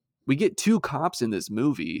 Like we get 2 cops in this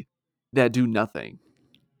movie that do nothing.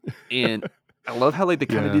 And I love how like they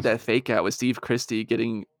kind of do Yeah. that fake out with Steve Christie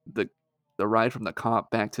getting the ride from the cop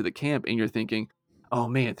back to the camp, and you're thinking, oh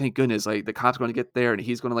man, thank goodness, like the cop's going to get there and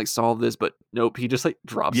he's going to like solve this, but nope, he just like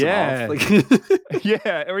drops him off. Yeah. Like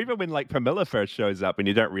Yeah. Or even when like Pamela first shows up and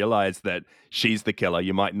you don't realize that she's the killer,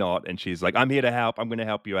 you might not. And she's like, I'm here to help. I'm going to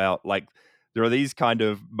help you out. Like there are these kind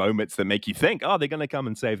of moments that make you think, oh, they're going to come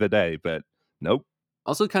and save the day. But nope.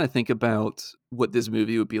 also kind of think about what this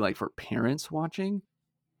movie would be like for parents watching.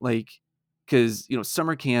 Like, because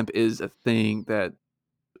summer camp is a thing that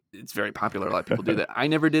it's very popular. A lot of people do that. I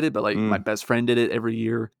never did it, but like my Mm, best friend did it every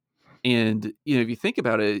year. And if you think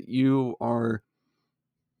about it, you're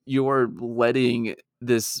letting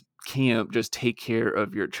this camp just take care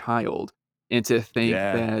of your child, and to think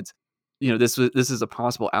Yeah. that this is a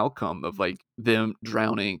possible outcome of like them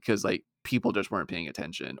drowning because like people just weren't paying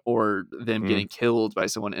attention, or them Mm. getting killed by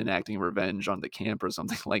someone enacting revenge on the camp or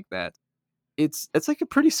something like that. It's like a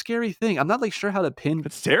pretty scary thing. I'm not like sure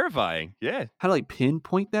It's terrifying. Yeah. how to like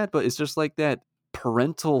pinpoint that, but it's just like that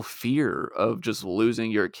parental fear of just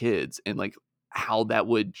losing your kids, and like how that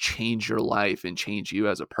would change your life and change you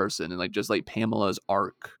as a person, and like just like Pamela's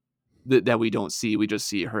arc that we don't see. We just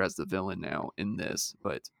see her as the villain now in this.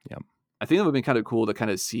 But Yeah. I think it would have been kind of cool to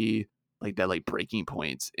kind of see like that like breaking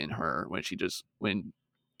points in her when she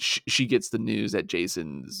gets the news that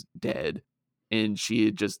Jason's dead, and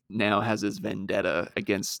she just now has this vendetta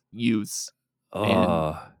against youths. And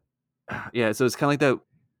Oh. yeah, so it's kinda like that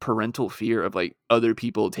parental fear of, like, other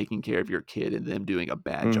people taking care of your kid and them doing a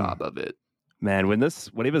bad Mm. job of it. Man,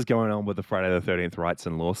 whatever's going on with the Friday the 13th rights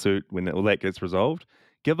and lawsuit, when all that gets resolved,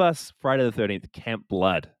 give us Friday the 13th Camp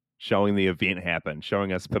Blood, showing the event happen,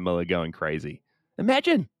 showing us Pamela going crazy.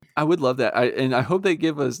 Imagine. I would love that. I hope they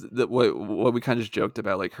give us what we kinda just joked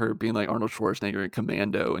about, like, her being like Arnold Schwarzenegger in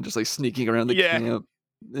Commando and just, like, sneaking around the Yeah. camp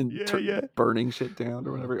and Yeah, yeah. burning shit down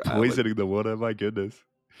or whatever. I would Poisoning the water, my goodness.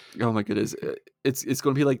 Oh my goodness. It's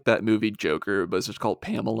gonna be like that movie Joker, but it's just called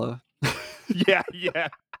Pamela. Yeah, yeah.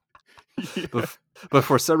 But Yeah. but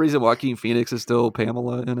for some reason, Joaquin Phoenix is still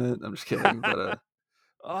Pamela in it. I'm just kidding, but,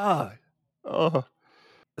 Ah. Oh.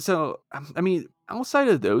 so, I mean, outside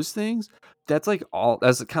of those things, that's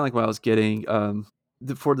kinda like what I was getting,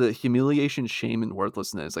 for the humiliation, shame, and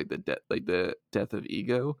worthlessness, like the death of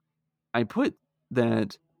ego, I put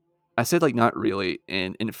that I said, like, not really,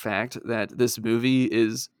 and in fact, that this movie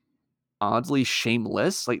is oddly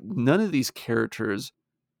shameless. Like, none of these characters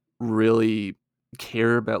really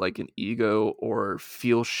care about, like, an ego or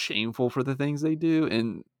feel shameful for the things they do,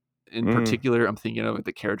 and in Mm. particular, I'm thinking of, like,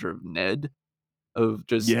 the character of Ned, of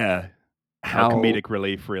just Yeah. Our how comedic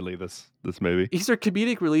relief, really, this movie. he's our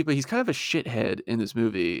comedic relief, but he's kind of a shithead in this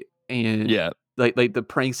movie, and, Yeah. like, the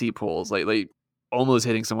pranks he pulls, like almost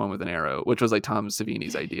hitting someone with an arrow, which was, like, Tom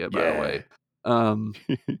Savini's idea, by the Yeah. way, um,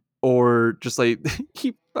 or just, like,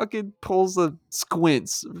 he fucking pulls the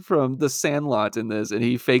squints from The Sandlot in this, and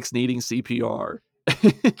he fakes needing CPR.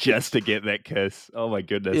 Just to get that kiss. Oh my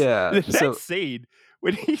goodness. Yeah, That so scene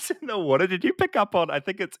when he's in the water, did you pick up on, I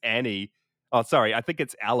think it's Annie. Oh, sorry, I think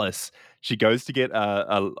it's Alice. She goes to get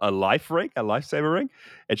a life ring, a lifesaver ring,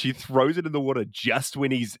 and she throws it in the water just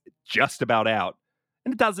when he's just about out.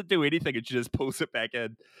 And it doesn't do anything, and she just pulls it back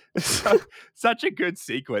in. Such a good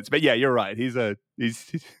sequence. But yeah, you're right. He's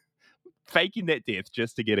faking that death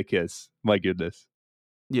just to get a kiss. My goodness.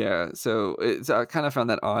 yeah, so I kinda found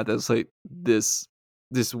that odd. That's like this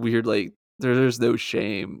weird, like, there's no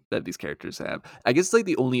shame that these characters have. I guess, like,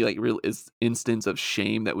 the only, like, real instance of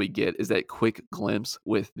shame that we get is that quick glimpse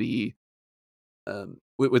with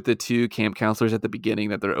with the 2 camp counselors at the beginning,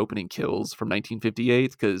 that they're opening kills from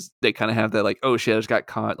 1958, because they kinda have that, like, "Oh, shit, I just got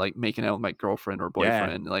caught, like, making out with my girlfriend or Yeah.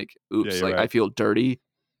 boyfriend, like, Yeah, oops, you're like, I right. feel dirty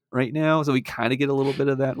right now," so we kinda get a little bit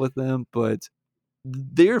of that with them, but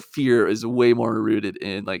their fear is way more rooted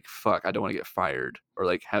in, like, "Fuck, I don't wanna get fired," or,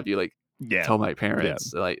 like, "Have you, like, Yeah. tell my Yeah.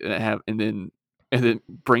 parents," like, and then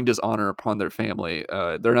bring dishonor upon their family.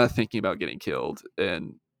 They're not thinking about getting killed,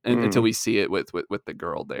 and until Mm. we see it with the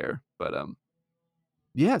girl there, but,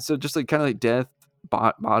 yeah, so just, like, kinda like death,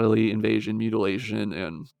 bodily invasion, mutilation,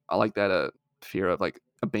 and I like that, fear of, like,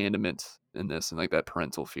 abandonment in this, and, like, that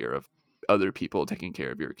parental fear of other people taking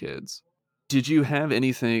care of your kids. Did you have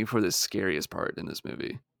anything for the scariest part in this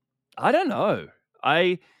movie? I don't know.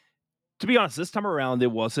 I To be honest, this time around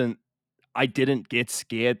I didn't get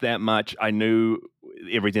scared that much. I knew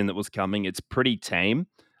everything that was coming. It's pretty tame.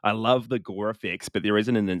 I love the gore effects, but there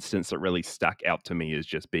isn't an instance that really stuck out to me as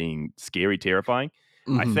just being scary, terrifying.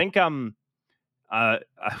 I Mhm. think I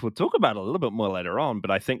will talk about it a little bit more later on,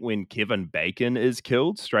 but I think when Kevin Bacon is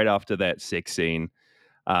killed straight after that sex scene,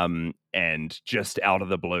 and just out of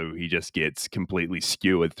the blue, he just gets completely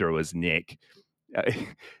skewered through his neck. Uh,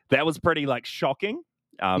 that was pretty like shocking.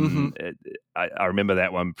 Mhm. I remember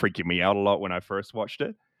that one freaking me out a lot when I first watched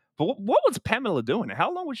it. But what was Pamela doing?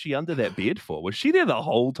 How long was she under that bed for? Was she there the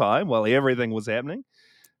whole time while everything was happening?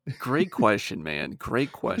 Great question, man.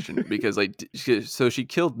 Great question, because, like, she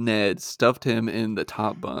killed Ned, stuffed him in the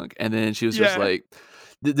top bunk, and then she was just Yeah. like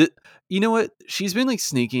the you know what? She's been, like,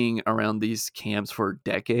 sneaking around these camps for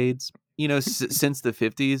decades, since the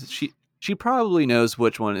 '50s. she probably knows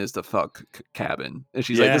which one is the fuck cabin, and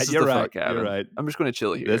she's like, Yeah, "This is you're the right. fuck You're cabin. right. I'm just going to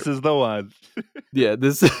chill here." This is the one. Yeah,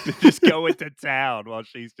 this. Just go into town while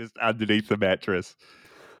she's just underneath the mattress.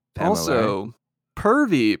 Pamela. Eh? Also,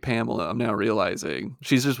 pervy Pamela. I'm now realizing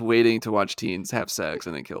she's just waiting to watch teens have sex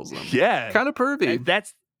and then kills them. Yeah. Kind of pervy.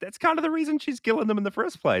 That's kind of the reason she's killing them in the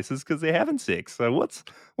first place, is because they're having sex. So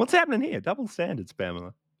what's happening here? Double standards,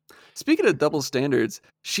 Pamela. Speaking of double standards,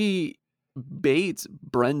 she baits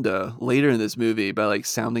Brenda later in this movie by like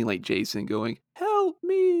sounding like Jason, going, help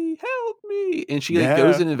me," and she like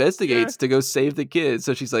goes Yeah. and investigates to go save the kid.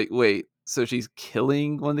 So she's like, wait, so she's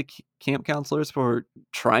killing one of the camp counselors for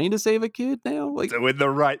trying to save a kid now? Like, Doing the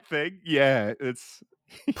right thing. Yeah, it's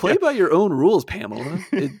play by your own rules, Pamela.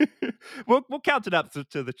 we'll count it up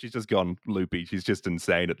to that she's just gone loopy. She's just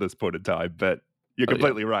insane at this point in time. But you're Oh, yeah.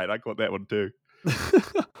 completely right. I caught that one too.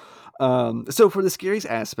 So for the scariest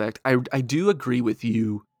aspect, I do agree with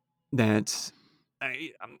you that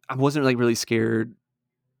I wasn't like really scared,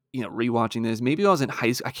 rewatching this. Maybe I was in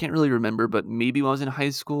high school. I can't really remember, but maybe when I was in high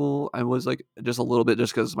school, I was like just a little bit,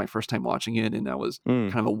 just because it's my first time watching it, and I was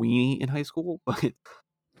kind of a weenie in high school. But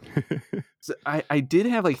so I did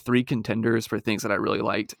have like 3 contenders for things that I really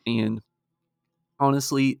liked, and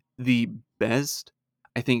honestly, the best,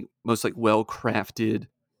 I think, most like well crafted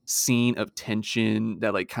scene of tension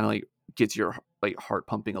that like kind of like gets your like heart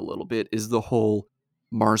pumping a little bit is the whole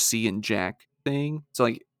Marcy and Jack thing. So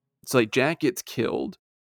like Jack gets killed,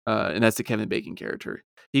 and that's the Kevin Bacon character.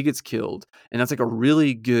 He gets killed, and that's like a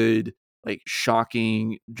really good, like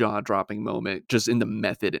shocking, jaw dropping moment just in the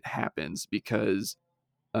method it happens,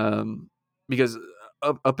 um because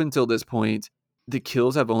up until this point the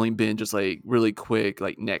kills have only been just like really quick,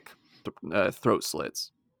 like throat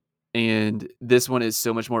slits, and this one is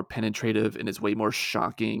so much more penetrative and it's way more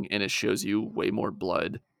shocking and it shows you way more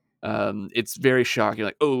blood. It's very shocking,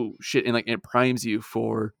 like, oh shit, and like it primes you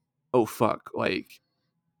for, oh fuck, like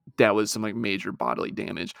that was some like major bodily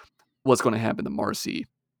damage, what's going to happen to Marcy.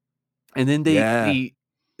 And then Yeah.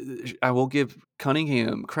 I will give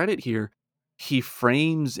Cunningham credit here. He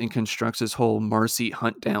frames and constructs this whole Marcy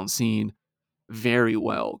hunt down scene very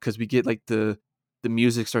well, because we get like the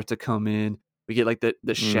music starts to come in. We get like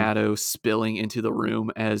the shadow spilling into the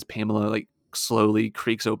room as Pamela like slowly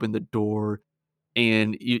creaks open the door,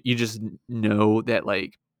 and you just know that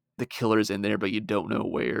like the killer's in there, but you don't know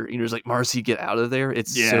where. And you're just like, Marcy, get out of there.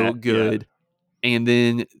 It's so good. And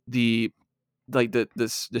then the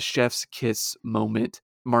chef's kiss moment,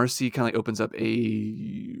 Marcy kind of like opens up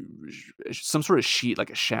some sort of sheet,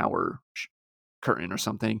 like a shower curtain or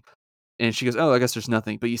something, and she goes, oh, I guess there's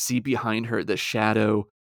nothing, but you see behind her the shadow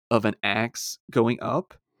of an axe going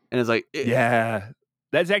up, and it's like, Yeah.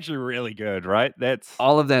 That's actually really good, right?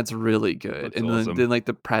 all of that's really good. That's And awesome. then like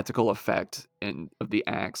the practical effect of the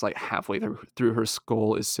axe like halfway through her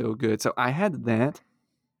skull is so good. So I had that,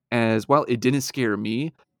 as while it didn't scare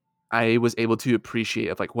me, I was able to appreciate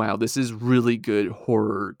of like, wow, this is really good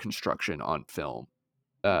horror construction on film.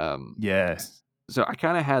 Yeah. So I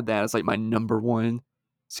kind of had that as like my number one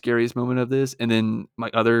scariest moment of this, and then my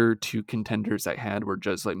other 2 contenders I had were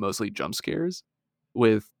just like mostly jump scares,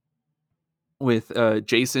 with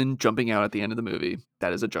Jason jumping out at the end of the movie.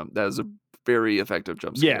 That is a very effective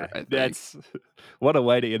jump Yeah. scare, I think. That's what a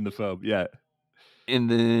way to end the film. Yeah. And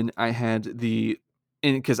then I had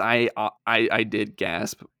because I did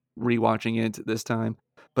gasp rewatching it this time,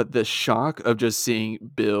 but the shock of just seeing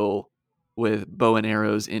Bill with bow and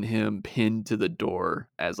arrows in him pinned to the door,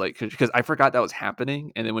 as like, because I forgot that was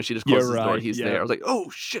happening, and then when she just closes the door, he's there. I was like, oh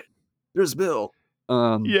shit, there's Bill.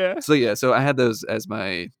 Yeah. So I had those as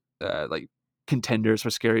my like contenders for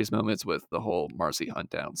scariest moments, with the whole Marcy hunt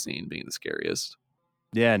down scene being the scariest.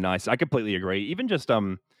 Yeah, nice. I completely agree. Even just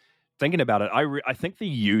thinking about it, I think the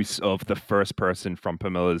use of the first person from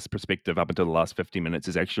Pamela's perspective up until the last 50 minutes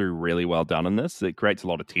is actually really well done in this. It creates a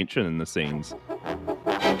lot of tension in the scenes.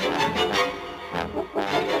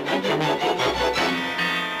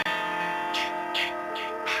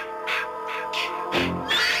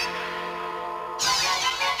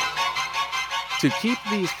 To keep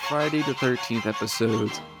these Friday the 13th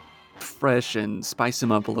episodes fresh and spice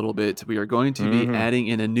them up a little bit, we are going to be adding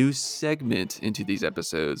in a new segment into these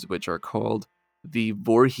episodes, which are called the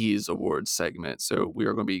Voorhees Awards segment. So we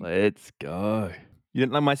are going to be Let's go. You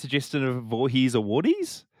didn't like my suggestion of Voorhees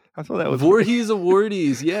Awardies? I thought that was Voorhees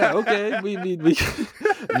Awardies. Yeah, okay. We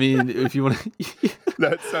I mean, if you want to,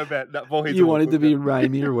 That's so bad. That Voorhees you want it to be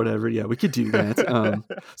rhymey or whatever, yeah, we could do that.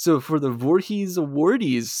 So for the Voorhees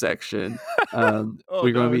Awardies section,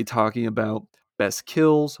 we're going to be talking about best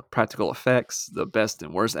kills, practical effects, the best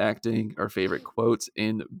and worst acting, our favorite quotes,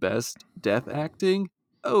 and best death acting.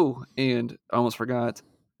 Oh, and I almost forgot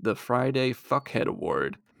the Friday Fuckhead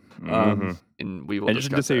Award. Hmm. And we will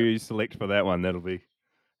Interesting to discuss see that. who you select for that one. That'll be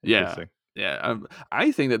Yeah. interesting. Yeah.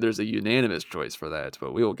 I think that there's a unanimous choice for that,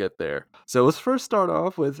 but we will get there. So let's first start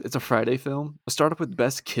off with it's a Friday film. Let's start off with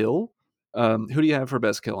Best Kill. Who do you have for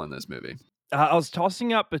Best Kill in this movie? I was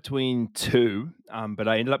tossing up between two, but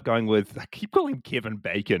I ended up going with, I keep calling him Kevin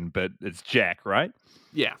Bacon, but it's Jack, right?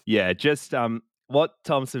 Yeah. Yeah, just what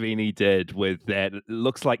Tom Savini did with that. It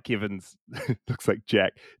looks like Kevin's, looks like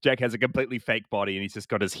Jack. Jack has a completely fake body, and he's just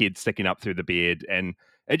got his head sticking up through the beard, and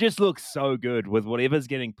it just looks so good with whatever's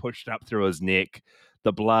getting pushed up through his neck,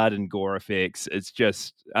 the blood and gore effects. It's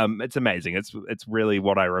just, it's amazing. It's really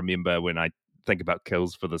what I remember when I think about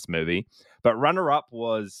kills for this movie. But runner up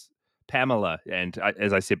was Pamela, and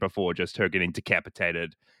as I said before, just her getting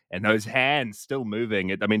decapitated and those hands still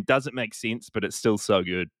moving. I mean, doesn't make sense, but it's still so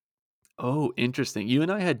good. Oh, interesting. You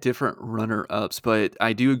and I had different runner-ups, but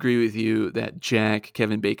I do agree with you that Jack,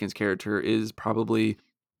 Kevin Bacon's character, is probably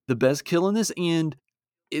the best kill in this, and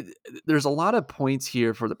it there's a lot of points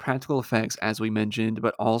here for the practical effects, as we mentioned,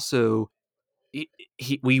 but also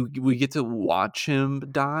he we get to watch him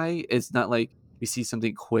die. It's not like we see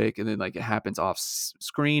something quick and then, like, it happens off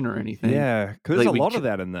screen or anything. Yeah, because there's Like, a lot of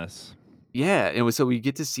that in this. yeah, and so we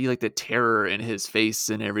get to see, like, the terror in his face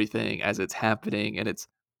and everything as it's happening, and it's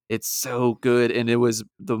so good, and it was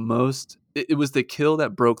the most it was the kill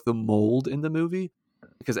that broke the mold in the movie,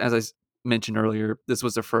 because as mentioned earlier, this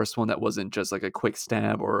was the first one that wasn't just, like, a quick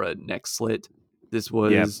stab or a neck slit. This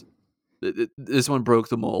Yeah, was this one broke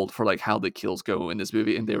the mold for, like, how the kills go in this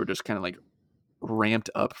movie, and they were just kinda, like, ramped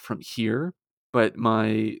up from here, but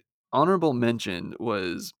my honorable mention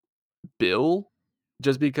was Bill,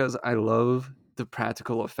 just because I love the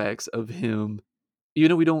practical effects of him. Even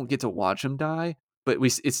though we don't get to watch him die, but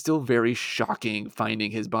it's still very shocking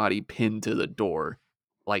finding his body pinned to the door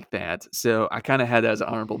like that. So I kinda had that as an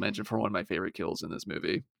honorable mention for one of my favorite kills in this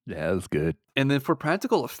movie. yeah, that was good. And then for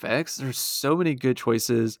practical effects, there's so many good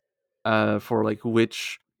choices, for, like,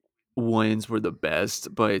 which ones were the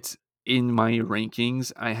best, but in my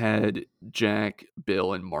rankings, I had Jack,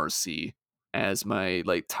 Bill, and Marcy as my,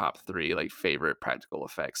 like, top 3, like, favorite practical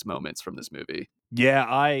effects moments from this movie.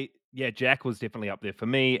 Yeah, Jack was definitely up there for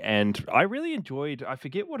me, and I really enjoyed. I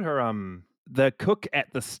forget what her the cook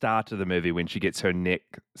at the start of the movie when she gets her neck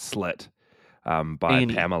slit by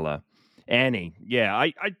Annie. Pamela. Annie, yeah,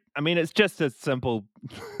 I mean, it's just a simple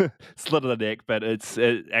slit of the neck, but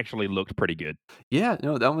it actually looked pretty good. Yeah,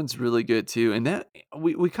 no, that one's really good too, and that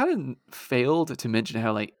we kinda failed to mention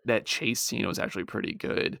how, like, that chase scene was actually pretty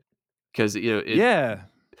good because it Yeah.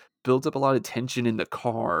 builds up a lot of tension in the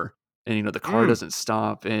car, and, the car Mm. doesn't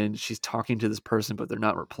stop, and she's talking to this person, but they're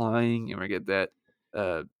not replying, and we get that,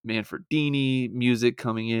 Manfredini music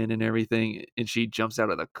coming in and everything, and she jumps out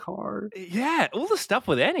of the car. Yeah, all the stuff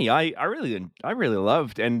with Annie, I really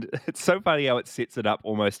loved, and it's so funny how it sets it up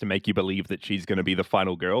almost to make you believe that she's going to be the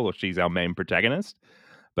final girl or she's our main protagonist,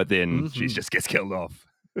 but then she Mhm. just gets killed off.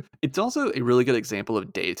 It's also a really good example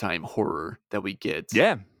of daytime horror that we get.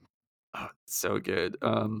 Yeah. Oh, it's so good.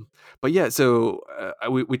 But yeah, so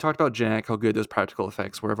we talked about Jack, how good those practical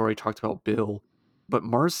effects were. I've already talked about Bill, but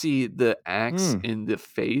Marcy, the axe Mm. in the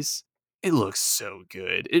face, it looks so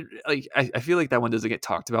good. It like I feel like that one doesn't get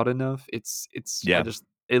talked about enough. It's I Yeah. just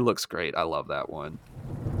it looks great. I love that one.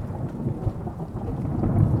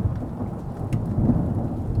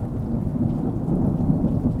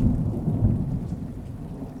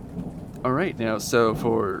 All right, now so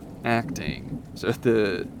for acting, so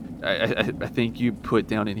I think you put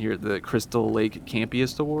down in here the Crystal Lake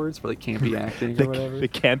Campiest Awards for like campy acting or whatever. The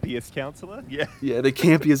campiest counselor? Yeah. Yeah, the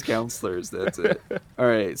campiest counselors. That's it. All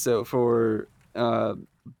right, so for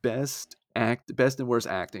best and worst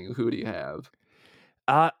acting, who do you have?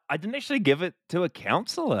 I didn't actually give it to a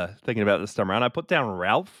counselor thinking about this time around. I put down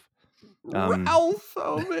Ralph. Um, Ralph.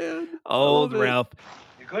 Oh man, I old love it. Ralph.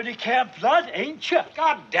 You're going to Camp Blood, ain't you?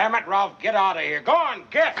 God damn it, Ralph, get out of here. Go on,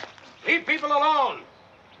 get. Leave people alone.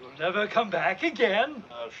 You'll never come back again.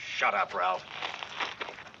 Oh, shut up, Ralph.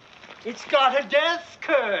 It's got a death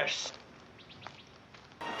curse.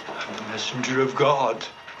 I'm the messenger of God.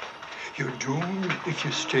 You're doomed if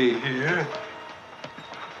you stay here.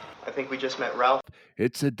 I think we just met Ralph.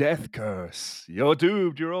 It's a death curse. You're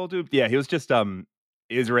doomed. You're all doomed. Yeah, he was just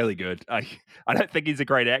he was really good. I don't think he's a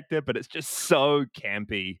great actor, but it's just so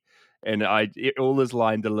campy. And all his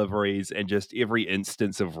line deliveries and just every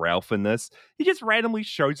instance of Ralph in this, he just randomly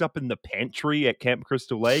shows up in the pantry at Camp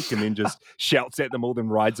Crystal Lake and then just shouts at them all, then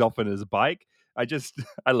rides off on his bike. I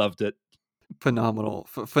loved it. Phenomenal,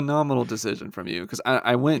 phenomenal decision from you because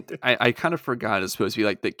I kind of forgot it's supposed to be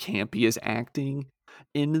like the campiest acting,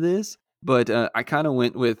 in this, but I kind of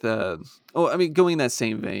went with going in that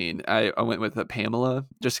same vein. I went with Pamela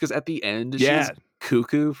just because at the end she's Yeah,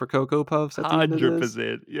 cuckoo for Cocoa Puffs at the end of this.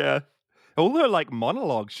 100%. Yeah. All her like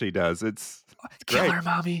monologues she does, it's Kill great. her,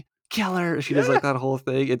 mommy, kill her. She does Yeah. like that whole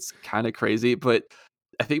thing. It's kind of crazy, but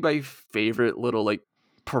I think my favorite little like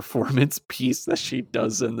performance piece that she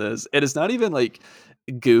does in this, and it's not even like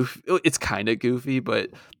it's kind of goofy, but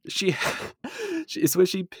she, it's when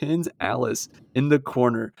she pins Alice in the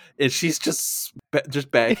corner and she's just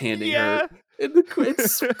backhanding her. Yeah.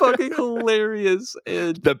 It's fucking hilarious,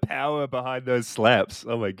 and The power behind those slaps.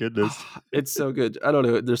 Oh my goodness. it's so good. I don't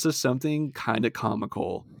know. There's just something kind of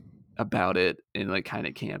comical about it, and like kind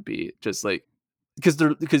of campy. Just like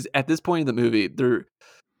because at this point in the movie,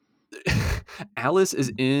 Alice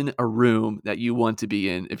is in a room that you want to be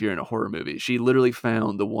in if you're in a horror movie. She literally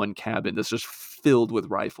found the one cabin that's just filled with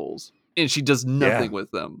rifles, and she does nothing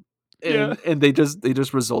with them. Yeah. And they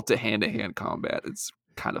just result to hand-to-hand combat. It's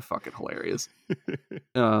kind of fucking hilarious.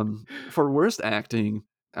 For worst acting,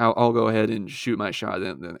 I'll go ahead and shoot my shot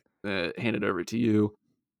and then hand it over to you.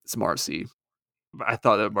 It's Marcy. I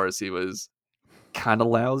thought that Marcy was kind of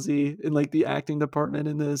lousy in like the acting department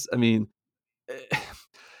in this. I mean,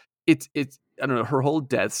 it's I don't know. Her whole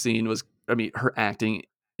death scene was. I mean, her acting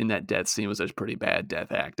in that death scene was just pretty bad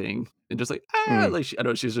death acting, and just like like I don't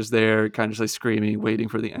know, she's just there, kind of just like screaming, waiting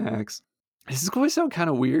for the axe. This is going to sound kind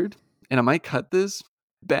of weird, and I might cut this.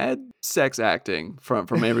 Bad sex acting from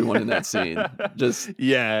everyone in that scene. Just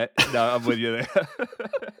Yeah. No, I'm with you there.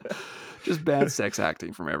 just bad sex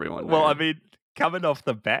acting from everyone. Well, I there. mean, coming off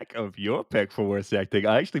the back of your pick for worst acting,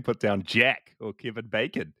 I actually put down Jack or Kevin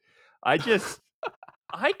Bacon. I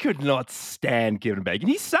could not stand Kevin Bacon.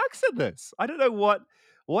 He sucks at this. I don't know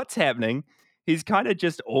what's happening. He's kind of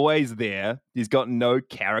just always there. He's got no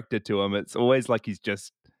character to him. It's always like he's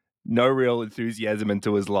just no real enthusiasm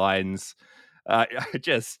into his lines.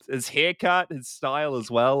 His haircut, his style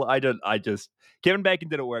as well. Kevin Bacon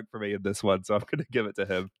didn't work for me in this one, so I'm going to give it to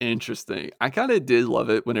him. Interesting. I kind of did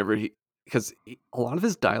love it whenever because a lot of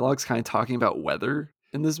his dialogue's kind of talking about weather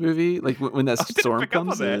in this movie. Like when that storm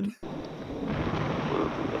comes in.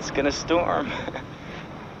 It's gonna storm.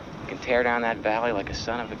 You can tear down that valley like a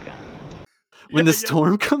son of a gun. When the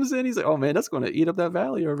storm comes in, he's like, "Oh man, that's going to eat up that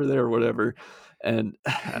valley over there, or whatever." And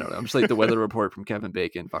I don't know. I'm just like the weather report from Kevin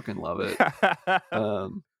Bacon. Fucking love it.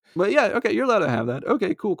 But yeah, okay, you're allowed to have that.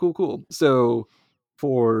 Okay, cool. So,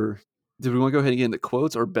 did we want to go ahead and get into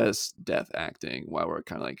quotes or best death acting while we're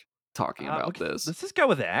kind of like talking about this? Let's just go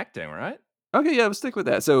with the acting, right? Okay, yeah, we'll stick with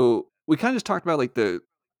that. So we kind of just talked about like the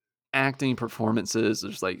acting performances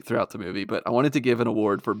just like throughout the movie, but I wanted to give an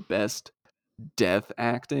award for best death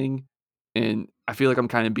acting. And I feel like I'm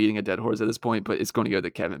kind of beating a dead horse at this point, but it's going to go to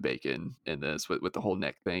Kevin Bacon in this with the whole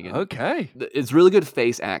neck thing. And Okay. it's really good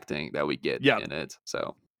face acting that we get Yep. in it.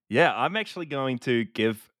 So Yeah, I'm actually going to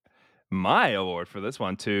give my award for this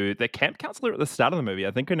one to the camp counselor at the start of the movie.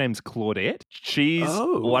 I think her name's Claudette. She's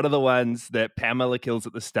one of the ones that Pamela kills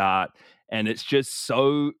at the start, and it's just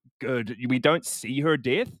so good. We don't see her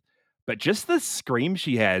death, but just the scream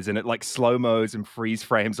she has, and it like slow-mos and freeze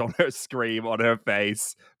frames on her scream on her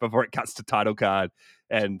face before it cuts to title card.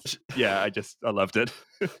 And yeah, I loved it.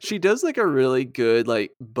 she does like a really good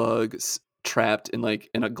like bug trapped in like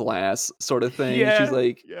in a glass sort of thing. Yeah, She's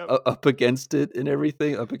like yep. up against it and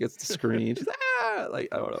everything, up against the screen. She's like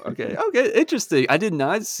I don't know. Okay, interesting. I did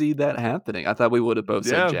not see that happening. I thought we would have both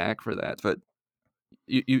said Jack for that, but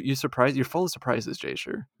you surprised. You're full of surprises, Jay.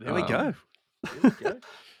 Sure. There we go.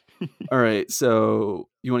 All right, so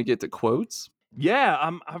you want to get to quotes? Yeah,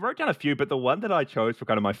 I wrote down a few, but the one that I chose for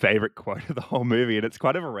kind of my favorite quote of the whole movie, and it's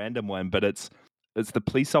kind of a random one, but it's the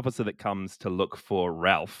police officer that comes to look for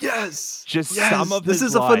Ralph. Yes. Just some of this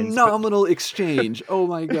his is lines, a phenomenal exchange. Oh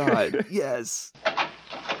my god. Yes.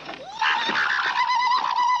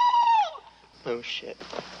 Oh shit.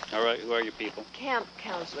 All right, who are you people? Camp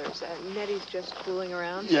counselors. Nettie's just fooling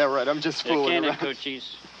around. Yeah, right. I'm just fooling around.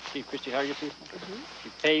 Coaches. Chief Christie, hire you people? She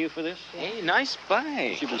pay you for this? Hey, nice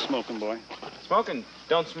bite. She been smoking, boy. Smoking?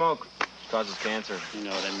 Don't smoke. Causes cancer. You know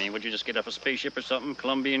what I mean. Would you just get off a spaceship or something?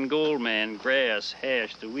 Colombian gold, man. Grass,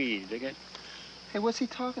 hash, the weed. Dig it? Hey, what's he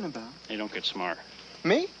talking about? Hey, don't get smart.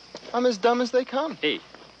 Me? I'm as dumb as they come. Hey,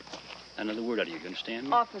 another word out of you. You understand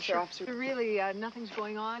me? Officer. Really, nothing's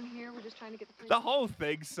going on here. We're just trying to get the... The whole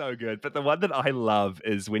thing's so good, but the one that I love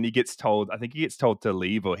is when he gets told, I think he gets told to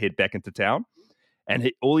leave or head back into town, and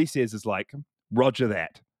all he says is like, "Roger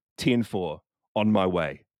that, 10-4, on my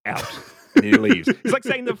way, out." And he leaves. He's like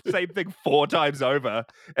saying the same thing 4 times over,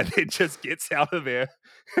 and then just gets out of there.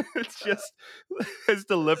 It's just his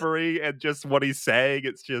delivery and just what he's saying.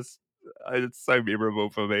 It's just It's so memorable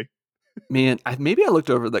for me. Man, maybe I looked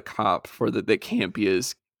over the cop for the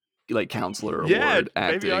campiest like counselor Yeah, award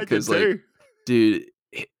maybe acting I did because like, too. dude,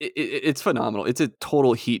 it's phenomenal. It's a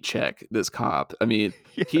total heat check. This cop. I mean,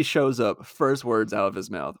 Yeah. he shows up. First words out of his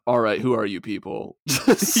mouth. All right, who are you people?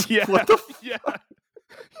 Just, Yeah, what the yeah.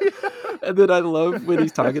 And then I love when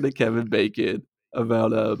he's talking to Kevin Bacon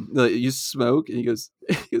about like, you smoke, and he goes,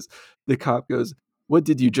 the cop goes, "What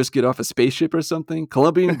did you just get off a spaceship or something?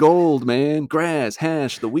 Colombian gold, man, grass,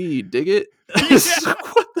 hash, the weed, dig it." Yeah.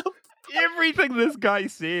 What the? Everything this guy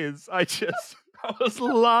says, I was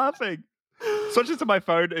laughing. Switching to my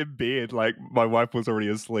phone in bed, like my wife was already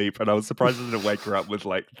asleep, and I was surprised I didn't wake her up with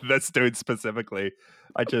like this dude specifically.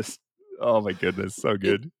 Oh my goodness, so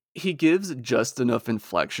good. He gives just enough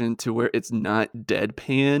inflection to where it's not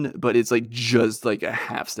deadpan, but it's like just like a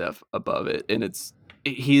half step above it, and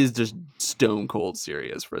he is just stone cold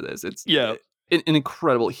serious for this. It's Yeah. an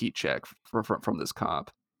incredible heat check from this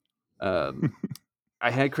cop. I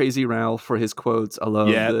had Crazy Ralph for his quotes. I love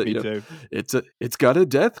Me too. It's got a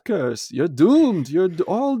death curse. You're doomed. You're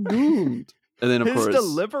all doomed. And then of His course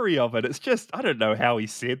delivery of it, it's just I don't know how he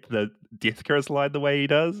said the death curse line the way he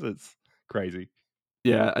does. It's crazy.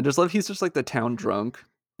 yeah, I just love he's just like the town drunk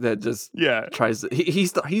that just Yeah. tries to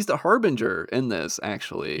he's the harbinger in this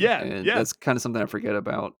actually. Yeah, And yeah. that's kind of something I forget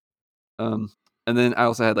about. And then I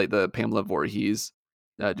also had like the Pamela Voorhees,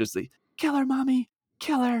 just the kill her, mommy,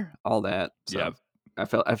 kill her, all that. So Yeah. I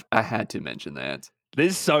felt I had to mention that.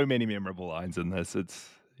 There's so many memorable lines in this. It's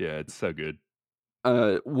so good.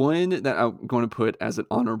 One that I'm going to put as an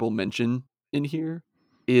honorable mention in here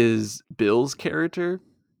is Bill's character,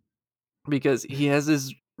 because he has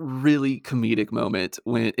this really comedic moment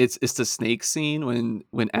when it's the snake scene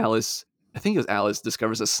when Alice, I think it was Alice,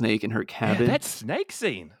 discovers a snake in her Yeah, cabin. that snake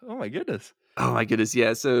scene. Oh my goodness. Oh my goodness,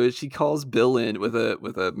 yeah. So she calls Bill in with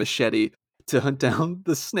a machete to hunt down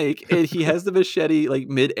the snake, and he has the machete like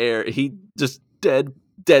midair. He just dead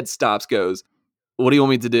stops, goes, "What do you want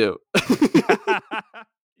me to do?"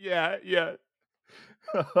 Yeah.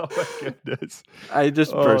 Oh my goodness. I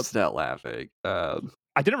just Oh. burst out laughing.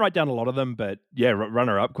 I didn't write down a lot of them, but yeah,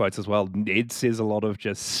 runner-up quotes as well. Ned says a lot of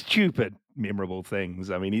just stupid, memorable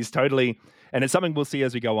things. I mean, he's totally, and it's something we'll see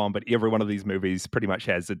as we go on, but every one of these movies pretty much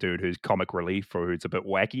has a dude who's comic relief or who's a bit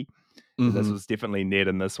wacky. And this Mhm. was definitely Ned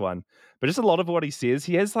in this one. But just a lot of what he says,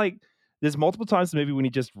 he has like, there's multiple times in the movie when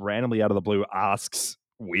he just randomly out of the blue asks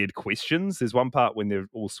weird questions. There's one part when they're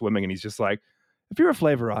all swimming and he's just like, if you're a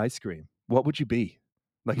flavor of ice cream, what would you be?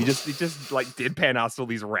 Like he just like deadpan asks all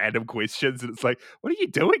these random questions, and it's like, what are you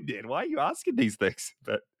doing, Ned? Why are you asking these things?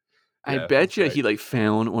 But I yeah, bet it's you great. he like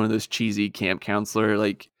found one of those cheesy camp counselor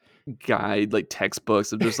like guide like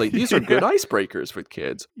textbooks of just like these are good icebreakers for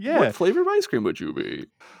kids. Yeah. What flavor of ice cream would you be?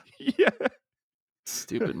 Yeah.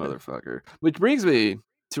 Stupid motherfucker. Which brings me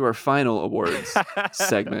to our final awards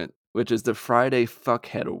segment, which is the Friday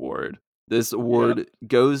Fuckhead Award. This award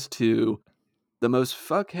goes to the most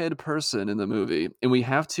fuckhead person in the movie, and we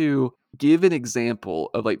have to give an example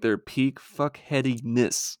of like their peak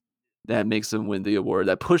fuckheadiness that makes them win the award,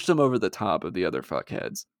 that pushed them over the top of the other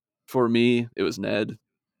fuckheads. For me, it was Ned.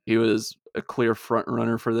 He was a clear front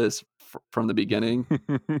runner for this from the beginning.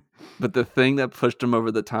 But the thing that pushed him over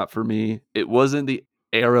the top for me, it wasn't the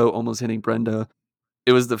arrow almost hitting Brenda.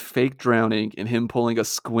 It was the fake drowning and him pulling a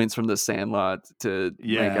Squints from the Sandlot to make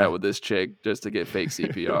Yeah. out with this chick just to get fake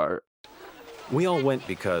CPR. We all went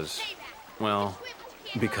because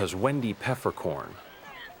Wendy Peppercorn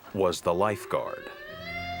was the lifeguard.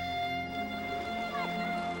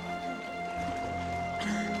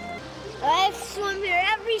 I've swum here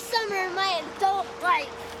every summer in my adult life.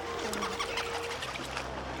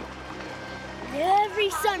 Every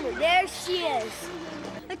summer, there she is.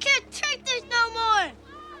 I can't take this no more.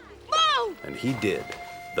 Move! And he did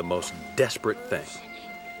the most desperate thing.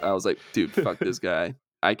 I was like, dude, fuck this guy.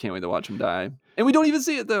 I can't wait to watch him die. And we don't even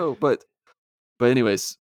see it though. But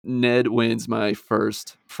anyways, Ned wins my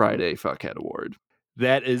first Friday Fuckhead Award.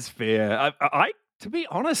 That is fair. I to be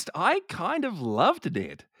honest, I kind of loved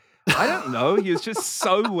Ned. I don't know. He was just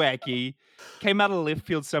so wacky. Came out of left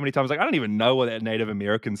field so many times. Like, I don't even know what that Native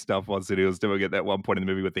American stuff was that he was doing at that one point in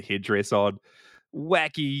the movie with the headdress on.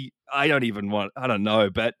 Wacky. I don't know.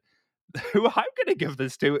 But who I'm going to give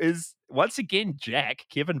this to is, once again, Jack,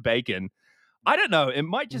 Kevin Bacon. I don't know. It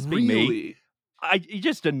might just be me. He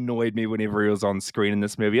just annoyed me whenever he was on screen in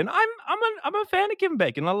this movie. And I'm a fan of Kevin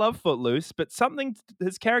Bacon. I love Footloose, but something,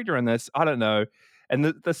 his character in this, I don't know. And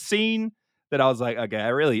the scene that I was like, okay,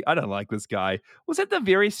 I don't like this guy, was at the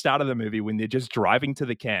very start of the movie when they're just driving to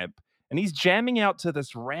the camp and he's jamming out to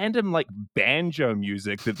this random like banjo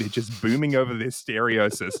music that they're just booming over their stereo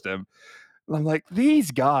system. And I'm like,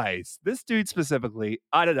 these guys, this dude specifically,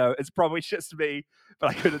 I don't know, it's probably just me, but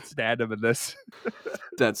I couldn't stand him in this.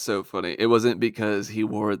 That's so funny. It wasn't because he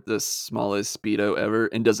wore the smallest Speedo ever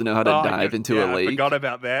and doesn't know how to dive into a lake. I forgot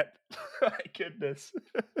about that. My goodness.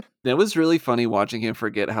 That was really funny watching him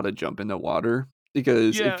forget how to jump into water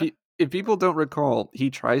because if people don't recall, he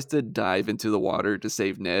tries to dive into the water to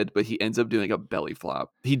save Ned, but he ends up doing a belly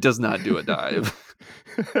flop. He does not do a dive.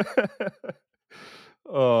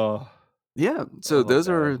 Oh. Yeah, so those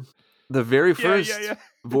are the very first yeah.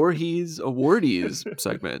 Voorhees awardees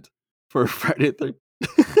segment for Friday the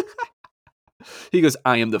 13th. He goes,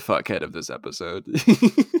 I am the fuckhead of this episode.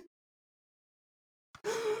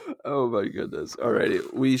 Oh my goodness.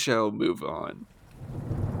 Alrighty, we shall move on.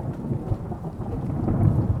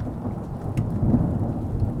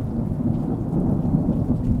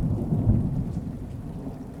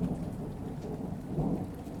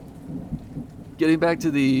 Getting back to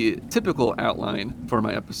the typical outline for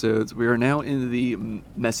my episodes, we are now in the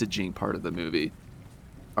messaging part of the movie.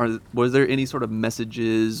 Was there any sort of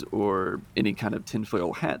messages or any kind of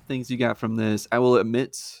tinfoil hat things you got from this? I will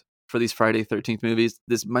admit, for these Friday 13th movies,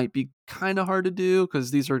 this might be kind of hard to do because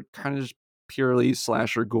these are kind of just purely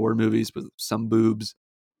slasher gore movies with some boobs.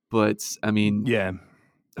 But, I mean, yeah.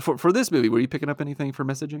 For this movie, were you picking up anything for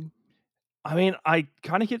messaging? I mean, I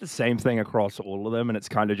kind of get the same thing across all of them, and it's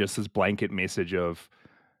kind of just this blanket message of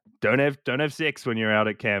don't have sex when you're out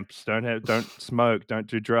at camps, don't smoke, don't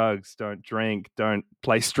do drugs, don't drink, don't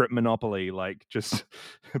play strip Monopoly, like just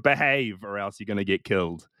behave or else you're gonna get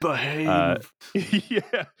killed. Behave.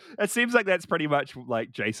 Yeah, it seems like that's pretty much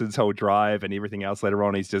like Jason's whole drive, and everything else later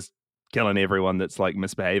on, he's just killing everyone that's like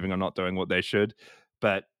misbehaving or not doing what they should.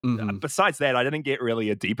 But besides that, I didn't get really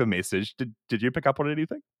a deeper message. Did you pick up on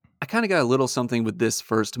anything? I kind of got a little something with this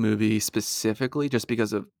first movie specifically just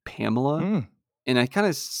because of Pamela. And I kind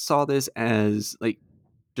of saw this as like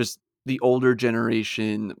just the older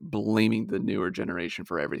generation blaming the newer generation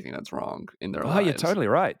for everything that's wrong in their lives. Oh, you're totally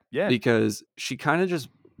right. Yeah. Because she kind of just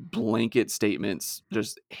blanket statements,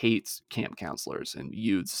 just hates camp counselors and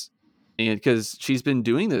youths. And because she's been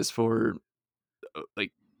doing this for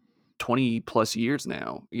like 20 plus years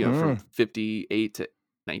now, you know, from 58 to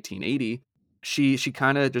 1980. She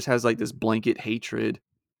kind of just has like this blanket hatred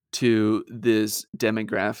to this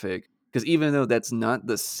demographic because even though that's not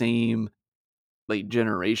the same like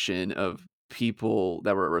generation of people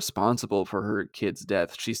that were responsible for her kid's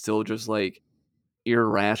death, she still just like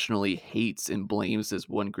irrationally hates and blames this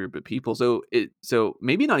one group of people. So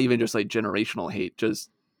maybe not even just like generational hate,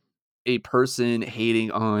 just a person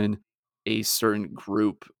hating on a certain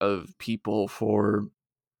group of people for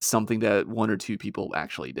something that one or two people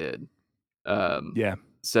actually did.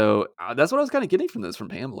 So that's what I was kind of getting from this from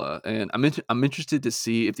Pamela, and I'm interested to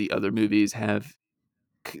see if the other movies have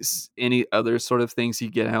any other sort of things you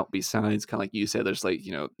get out besides kind of like you said. There's like,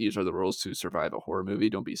 you know, these are the rules to survive a horror movie.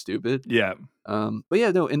 Don't be stupid. Yeah. But yeah,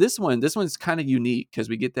 no. In this one's kind of unique because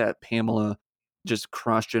we get that Pamela just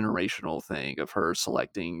cross-generational thing of her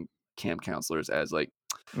selecting camp counselors as like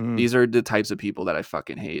these are the types of people that I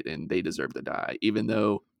fucking hate and they deserve to die, even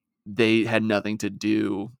though they had nothing to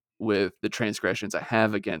do with the transgressions I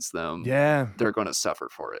have against them. Yeah, they're going to suffer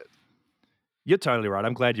for it. You're totally right.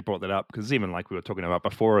 I'm glad you brought that up because even like we were talking about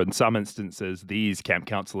before, in some instances, these camp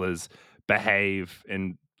counselors behave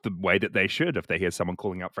in the way that they should. If they hear someone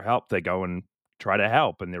calling out for help, they go and try to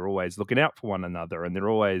help, and they're always looking out for one another, and they're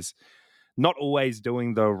always not always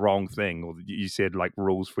doing the wrong thing. Or you said like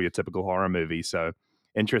rules for your typical horror movie. So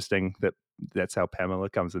interesting that that's how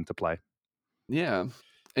Pamela comes into play. Yeah.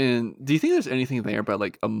 And do you think there's anything there about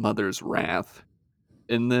like a mother's wrath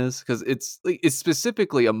in this? Because it's like it's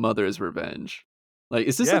specifically a mother's revenge. Like,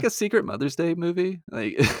 is this like a secret Mother's Day movie?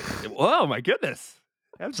 Like, oh my goodness,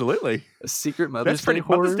 absolutely, a secret Mother's Day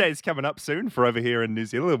horror. Mother's Day is coming up soon for over here in New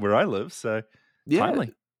Zealand where I live. So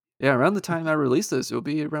timely. Yeah, around the time I release this, it'll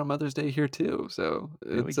be around Mother's Day here too. So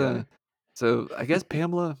it's so I guess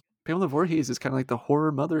Pamela Voorhees is kind of like the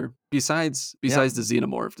horror mother besides the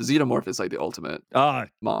Xenomorph. The Xenomorph is like the ultimate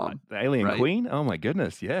mom. The alien queen? Oh my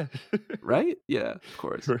goodness, yeah. Right? Yeah, of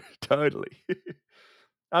course. Totally.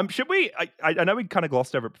 Should we I know we kind of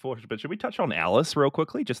glossed over it before, but should we touch on Alice real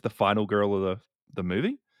quickly? Just the final girl of the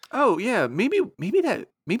movie? Oh yeah, maybe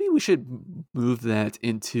we should move that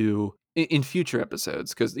into in future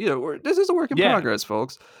episodes because you know this is a work in progress,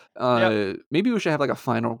 folks. Maybe we should have like a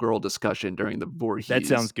final girl discussion during the Voorhees. That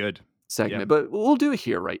sounds good. Segment, but we'll do it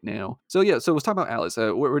here right now. So yeah, so let's talk about Alice.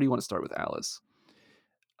 Where do you want to start with Alice?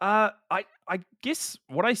 I guess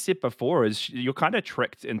what I said before is you're kind of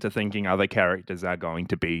tricked into thinking other characters are going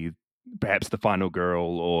to be perhaps the final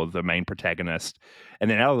girl or the main protagonist, and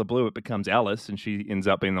then out of the blue it becomes Alice, and she ends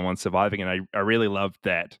up being the one surviving. And I really loved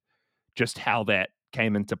that, just how that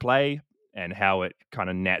came into play and how it kind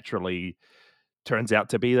of naturally turns out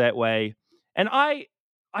to be that way. And I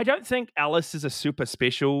don't think Alice is a super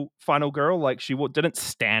special final girl. Like she didn't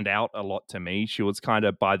stand out a lot to me. She was kind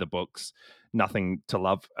of by the books, nothing to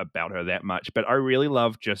love about her that much. But I really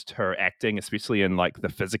love just her acting, especially in like the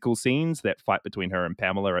physical scenes, that fight between her and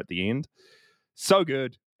Pamela at the end. So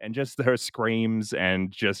good. And just her screams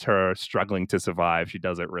and just her struggling to survive. She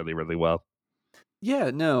does it really, really well.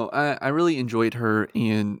 Yeah, no, I really enjoyed her,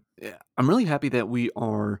 and I'm really happy that we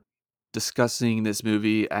are discussing this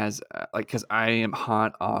movie as like because I am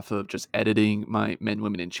hot off of just editing my Men,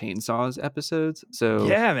 Women, and Chainsaws episodes. So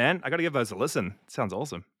Yeah, man. I got to give those a listen. Sounds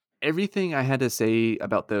awesome. everything I had to say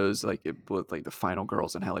about those, like with like the final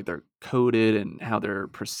girls and how like they're coded and how they're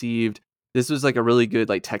perceived, this was like a really good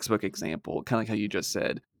like textbook example, kind of like how you just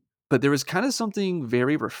said. But there was kind of something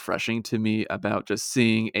very refreshing to me about just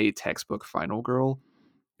seeing a textbook final girl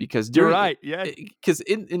because You're during right. Yeah. because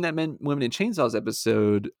in that Men, Women, and Chainsaws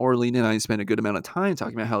episode, Orlean and I spent a good amount of time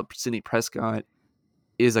talking about how Sidney Prescott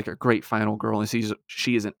is like a great final girl, and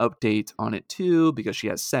she is an update on it too because she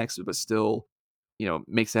has sex, but still,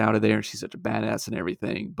 makes it out of there. And she's such a badass and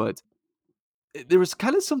everything. But there was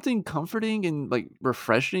kind of something comforting and like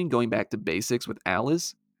refreshing going back to basics with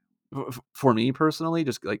Alice for me personally,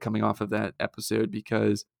 just like coming off of that episode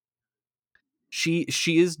because she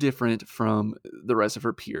is different from the rest of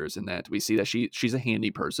her peers in that we see that she's a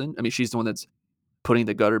handy person. I mean, she's the one that's putting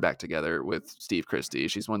the gutter back together with Steve Christie.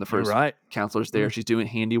 She's one of the You're first right. counselors there. She's doing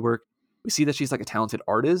handiwork. We see that she's like a talented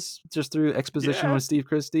artist just through exposition Yeah. with Steve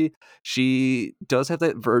Christie. She does have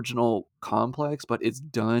that virginal complex, but it's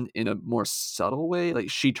done in a more subtle way.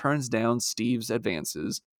 Like she turns down Steve's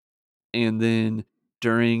advances, and then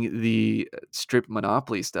during the strip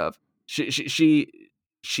Monopoly stuff, she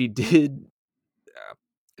did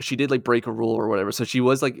she did like break a rule or whatever. So she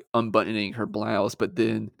was like unbuttoning her blouse, but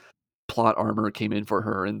then plot armor came in for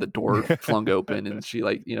her and the door flung open and she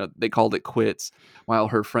like, they called it quits while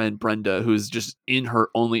her friend Brenda, who's just in her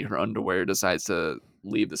underwear, decides to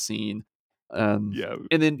leave the scene. Yeah.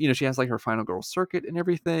 And then, she has like her final girl circuit and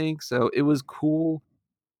everything. So it was cool.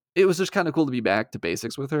 It was just kind of cool to be back to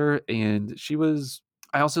basics with her. And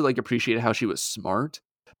I also like appreciated how she was smart,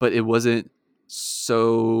 but it wasn't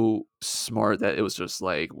so smart that it was just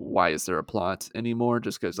like, why is there a plot anymore?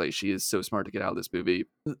 Just because like she is so smart to get out of this movie.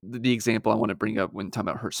 The example I want to bring up when talking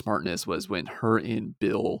about her smartness was when her and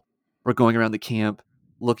Bill were going around the camp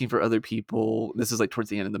looking for other people. This is like towards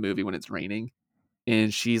the end of the movie when it's raining,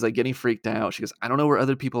 and she's like getting freaked out. She goes, I don't know where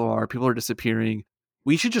other people are. People are disappearing.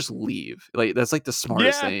 We should just leave. Like that's like the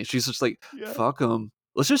smartest thing. She's just like, fuck them.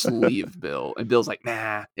 Let's just leave, Bill. And Bill's like,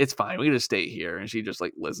 nah, it's fine. We can just stay here. And she just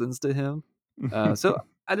like listens to him. So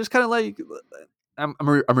I just kind of like, I'm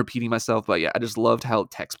repeating myself, but yeah, I just loved how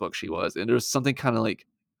textbook she was. And there's something kind of like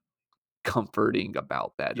comforting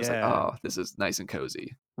about that. Just like, oh, this is nice and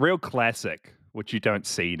cozy. Real classic, which you don't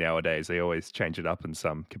see nowadays. They always change it up in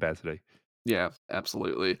some capacity. Yeah,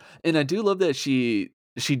 absolutely. And I do love that she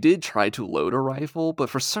did try to load a rifle, but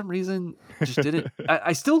for some reason just didn't.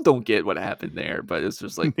 I still don't get what happened there, but it's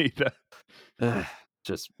just like Neither.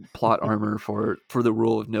 Just plot armor for the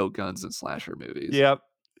rule of no guns in slasher movies. Yep.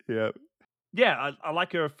 Yeah, I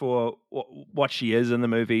like her for what she is in the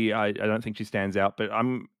movie. I don't think she stands out, but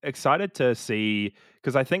I'm excited to see,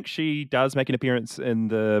 because I think she does make an appearance in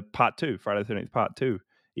the part 2, Friday the 13th part 2,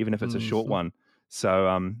 even if it's a short one. So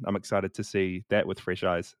I'm excited to see that with fresh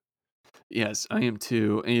eyes. Yes, I am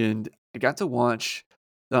too. And I got to watch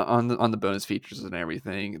on the bonus features and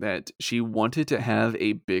everything that she wanted to have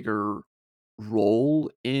a bigger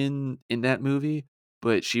role in that movie,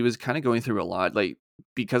 but she was kind of going through a lot. Like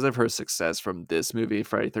because of her success from this movie,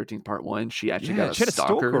 Friday 13th Part 1, she actually got she had a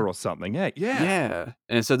stalker or something. Yeah. Yeah.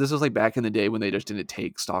 And so this was like back in the day when they just didn't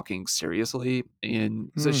take stalking seriously.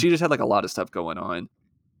 And so she just had like a lot of stuff going on.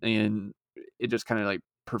 And it just kind of like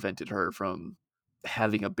prevented her from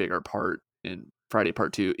having a bigger part in Friday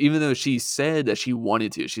Part 2, even though she said that she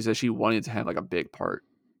wanted to. She said she wanted to have like a big part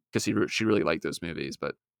because she really liked those movies,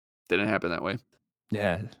 but didn't happen that way.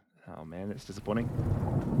 Yeah. Oh man, that's disappointing.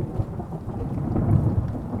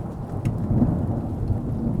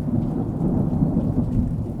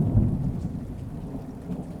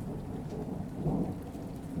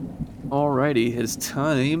 Alrighty, it's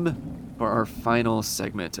time for our final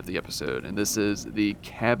segment of the episode, and this is the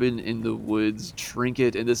cabin in the woods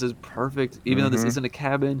trinket, and this is perfect. Even though this isn't a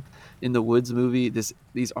cabin in the woods movie, these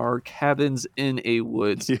are cabins in a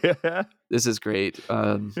woods. Yeah. This is great.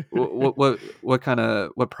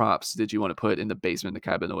 What props did you want to put in the basement of the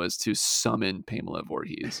cabin in the woods to summon Pamela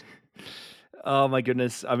Voorhees? Oh my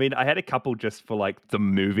goodness! I mean, I had a couple just for like the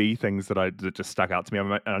movie things that just stuck out to me.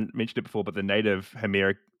 I mentioned it before, but the Native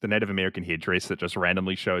American headdress that just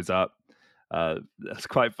randomly shows up. That's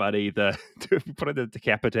quite funny. Putting the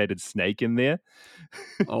decapitated snake in there.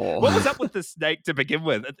 Oh, What was up with the snake to begin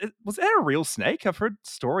with? Was that a real snake? I've heard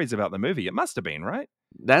stories about the movie. It must have been, right?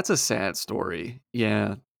 that's a sad story.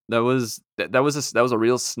 Yeah, that was a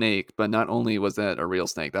real snake. But not only was that a real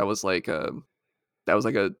snake, that was like a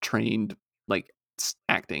trained like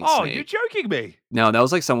acting Oh, snake. you're joking me! No, that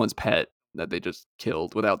was like someone's pet that they just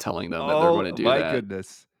killed without telling them that they're going to do my that.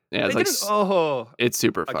 goodness! Yeah, it's They like didn't- oh, it's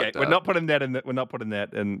super okay. fucked We're up. not putting that in. We're not putting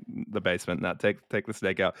that in the basement. No, take the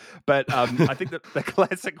snake out. But I think that the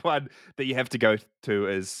classic one that you have to go to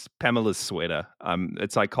is Pamela's sweater.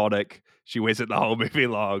 It's iconic. She wears it the whole movie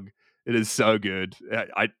long. It is so good.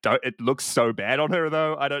 I don't. It looks so bad on her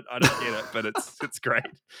though. I don't get it, but it's great.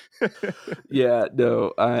 Yeah,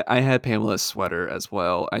 no, I had Pamela's sweater as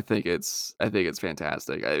well. I think it's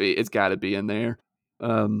fantastic. I mean, it's got to be in there.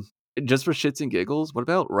 Just for shits and giggles, what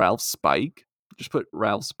about Ralph Spike? Just put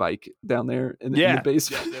Ralph Spike down there in the Yeah,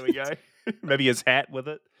 basement. there we go. Maybe his hat with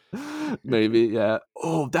it. Maybe, yeah.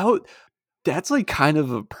 Oh, that's like kind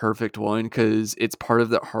of a perfect one because it's part of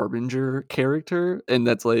the Harbinger character, and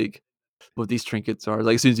that's like what these trinkets are.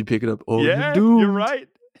 Like as soon as you pick it up, oh, Yeah, you're you're doomed. right.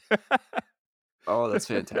 Oh, that's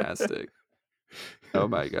fantastic. Oh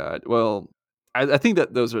my god. Well, I think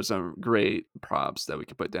that those are some great props that we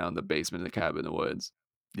could put down in the basement of the cabin in the woods.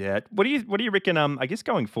 Yeah. What do you reckon? I guess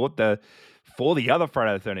going forward, for the other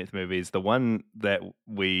Friday the 13th movies, the one that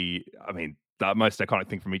the most iconic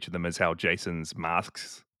thing from each of them is how Jason's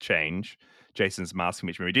masks change. Jason's mask from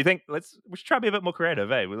each movie. Do you think we should try to be a bit more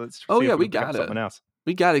creative, eh? Well, let's Oh see yeah, if we can pick up got it. something else.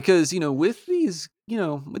 We got it because with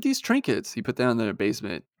these trinkets you put down in the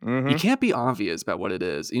basement, you can't be obvious about what it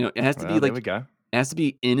is. It has to be Well, there like we go. it has to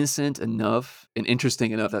be innocent enough and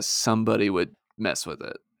interesting enough that somebody would mess with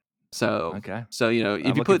it. So Okay. so I'm if you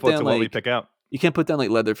looking put forward down to what we like pick out. you can't put down like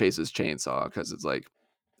Leatherface's chainsaw because it's like,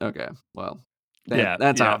 okay, well,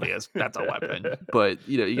 that's yeah. obvious. That's a weapon. But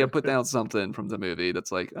you gotta put down something from the movie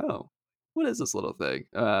that's like, oh, what is this little thing?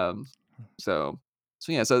 So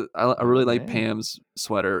yeah. So I really like man. Pam's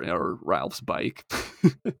sweater or Ralph's bike,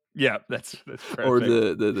 Yeah, that's perfect. or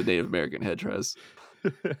the Native American headdress.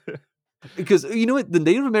 Because you know what, the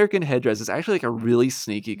Native American headdress is actually like a really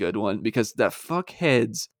sneaky good one because that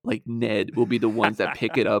fuckheads like Ned will be the ones that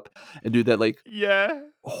pick it up and do that like yeah.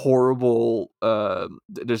 horrible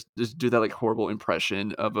just do that like horrible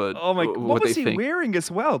impression of Oh my! What they was he think. wearing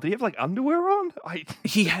as well? Did he have like underwear on?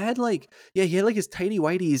 He had like his tidy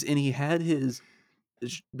whities and he had his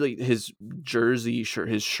jersey shirt,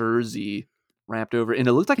 his jersey wrapped over, and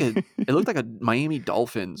it looked like a Miami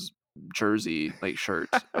Dolphins jersey like shirt.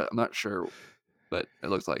 I'm not sure, but it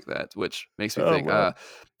looks like that, which makes me think wow.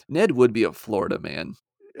 Ned would be a Florida man.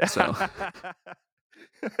 So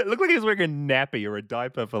It looked like he was wearing a nappy or a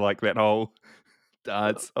diaper for like that whole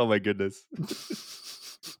dance. Oh my goodness.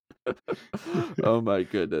 oh my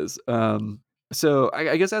goodness. So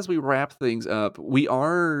I guess as we wrap things up, we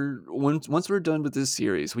are once we're done with this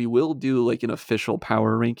series, we will do like an official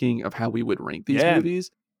power ranking of how we would rank these Yeah. movies.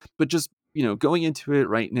 But just going into it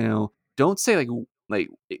right now, don't say like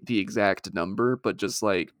the exact number, but just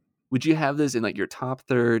like, would you have this in like your top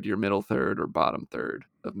third, your middle third, or bottom third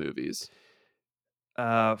of movies?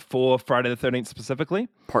 For Friday the 13th specifically,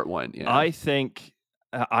 Part one, yeah. I think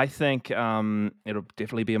it'll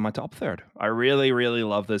definitely be in my top third. I really, really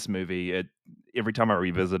love this movie. Every time I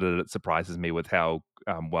revisit it, it surprises me with how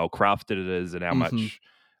well crafted it is and how much,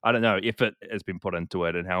 I don't know, effort has been put into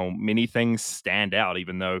it and how many things stand out,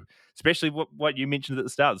 even though, especially what you mentioned at the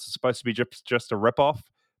start, it's supposed to be just a ripoff,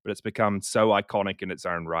 but it's become so iconic in its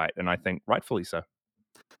own right, and I think rightfully so.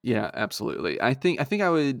 Yeah, absolutely. I think I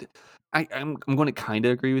would. I'm going to kind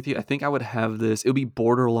of agree with you. I think I would have this. It would be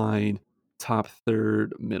borderline top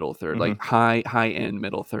third, middle third, like high end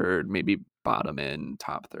middle third, maybe bottom end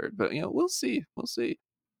top third. But we'll see. We'll see.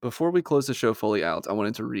 Before we close the show fully out, I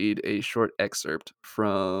wanted to read a short excerpt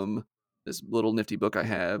from this little nifty book I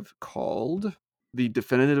have called "The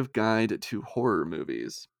Definitive Guide to Horror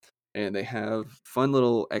Movies," and they have fun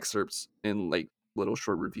little excerpts and like little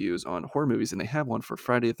short reviews on horror movies, and they have one for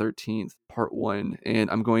Friday the 13th Part 1, and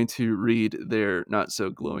I'm going to read their not so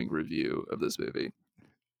glowing review of this movie.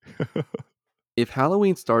 If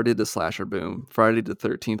Halloween started the slasher boom, Friday the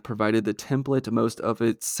 13th provided the template most of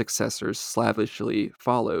its successors slavishly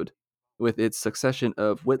followed, with its succession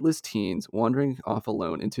of witless teens wandering off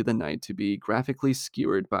alone into the night to be graphically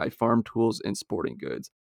skewered by farm tools and sporting goods.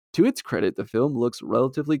 To its credit, the film looks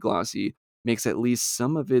relatively glossy, makes at least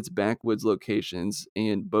some of its backwoods locations,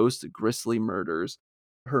 and boasts grisly murders.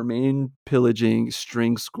 Her main pillaging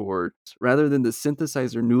string scores, rather than the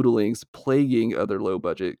synthesizer noodlings plaguing other low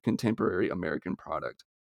budget contemporary American product.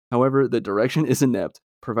 However, the direction is inept,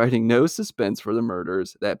 providing no suspense for the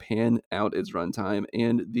murders that pan out its runtime,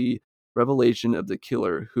 and the revelation of the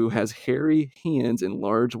killer, who has hairy hands and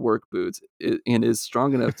large work boots and is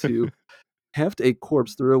strong enough to heft a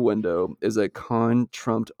corpse through a window, is a con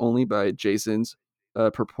trumped only by Jason's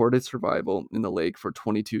purported survival in the lake for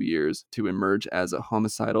 22 years to emerge as a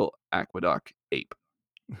homicidal aqueduct ape.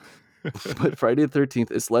 But Friday the 13th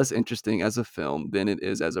is less interesting as a film than it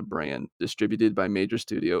is as a brand. Distributed by major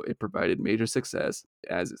studio, it provided major success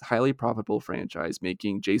as a highly profitable franchise,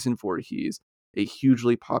 making Jason Voorhees a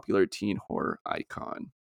hugely popular teen horror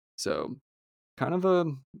icon. So, kind of a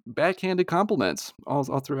backhanded compliments all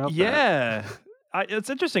throughout Yeah. that. It's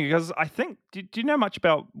interesting because I think, do you know much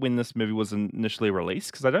about when this movie was initially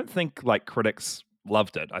released? Because I don't think like critics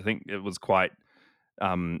loved it. I think it was quite,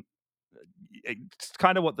 it's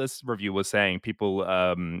kind of what this review was saying. People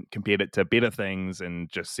compared it to better things and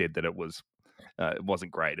just said that it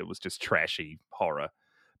wasn't great. It was just trashy horror.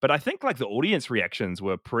 But I think like the audience reactions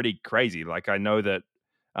were pretty crazy. Like I know that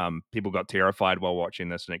people got terrified while watching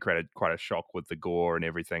this, and it created quite a shock with the gore and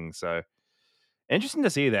everything. So interesting to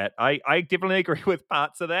see that. I definitely agree with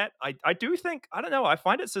parts of that. I do think, I don't know, I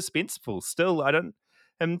find it suspenseful still. I don't,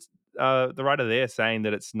 and the writer there saying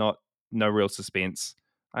that it's no real suspense.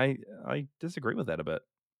 I disagree with that a bit.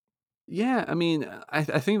 Yeah, I mean, I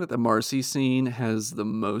think that the Marcy scene has the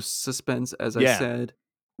most suspense, as I Yeah. said.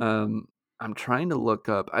 I'm trying to look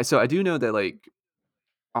up. I do know that like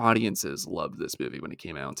audiences loved this movie when it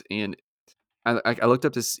came out, and I looked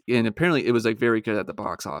up this, and apparently it was like very good at the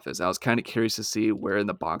box office. I was kind of curious to see where in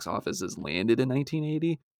the box offices landed in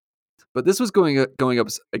 1980, but this was going up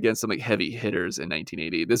against some like heavy hitters in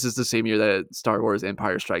 1980. This is the same year that Star Wars: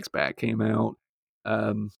 Empire Strikes Back came out,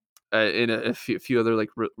 and a few other like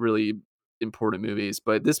really important movies.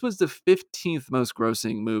 But this was the 15th most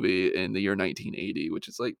grossing movie in the year 1980, which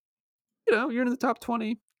is like, you're in the top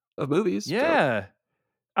 20 of movies. so- Yeah.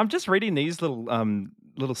 I'm just reading these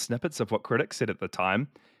little snippets of what critics said at the time.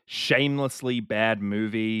 Shamelessly bad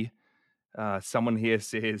movie. Someone here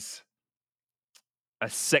says a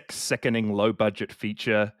sick, sickening, low budget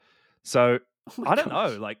feature. So Oh my I don't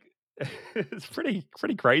gosh. know. Like it's pretty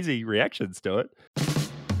crazy reactions to it.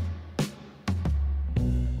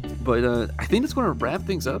 But I think it's going to wrap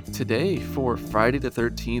things up today for Friday the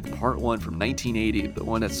 13th, Part 1 from 1980, the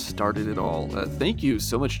one that started it all. Thank you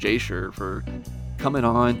so much, Jasher, for coming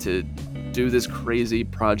on to do this crazy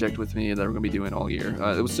project with me that we're going to be doing all year.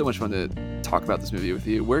 It was so much fun to talk about this movie with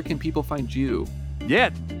you. Where can people find you?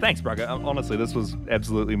 Yeah, thanks, Braga. Honestly, this was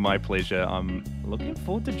absolutely my pleasure. I'm looking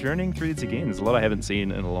forward to journeying through this again. There's a lot I haven't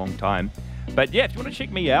seen in a long time. But yeah, if you want to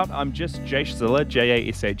check me out, I'm just Jashezilla,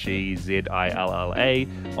 Jashezilla,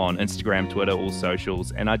 on Instagram, Twitter, all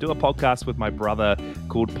socials. And I do a podcast with my brother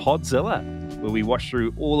called Podzilla, where we watch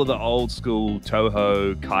through all of the old school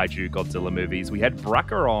Toho, Kaiju, Godzilla movies. We had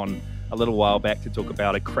Brucker on a little while back to talk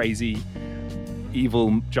about a crazy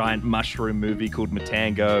evil giant mushroom movie called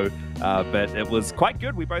Matango, but it was quite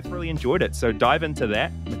good. We both really enjoyed it. So dive into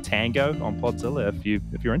that, Matango on Podzilla,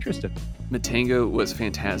 if you're interested. Matango was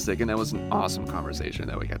fantastic, and that was an awesome conversation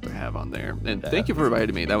that we got to have on there. And thank you for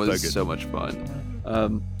inviting me. That was so much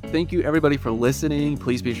fun. Thank you, everybody, for listening.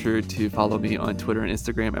 Please be sure to follow me on Twitter and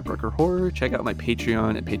Instagram at Brucker Horror. Check out my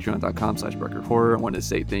Patreon at patreon.com/Brucker Horror. I want to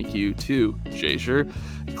say thank you to Jasher,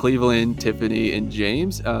 Cleveland, Tiffany, and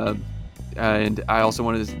James. And I also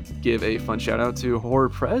wanted to give a fun shout out to Horror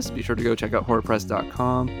Press. Be sure to go check out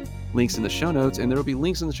horrorpress.com. Links in the show notes, and there will be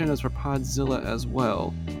links in the show notes for Podzilla as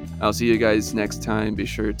well. I'll see you guys next time. Be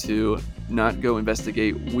sure to not go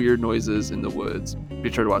investigate weird noises in the woods. Be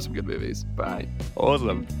sure to watch some good movies. Bye.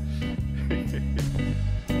 Awesome.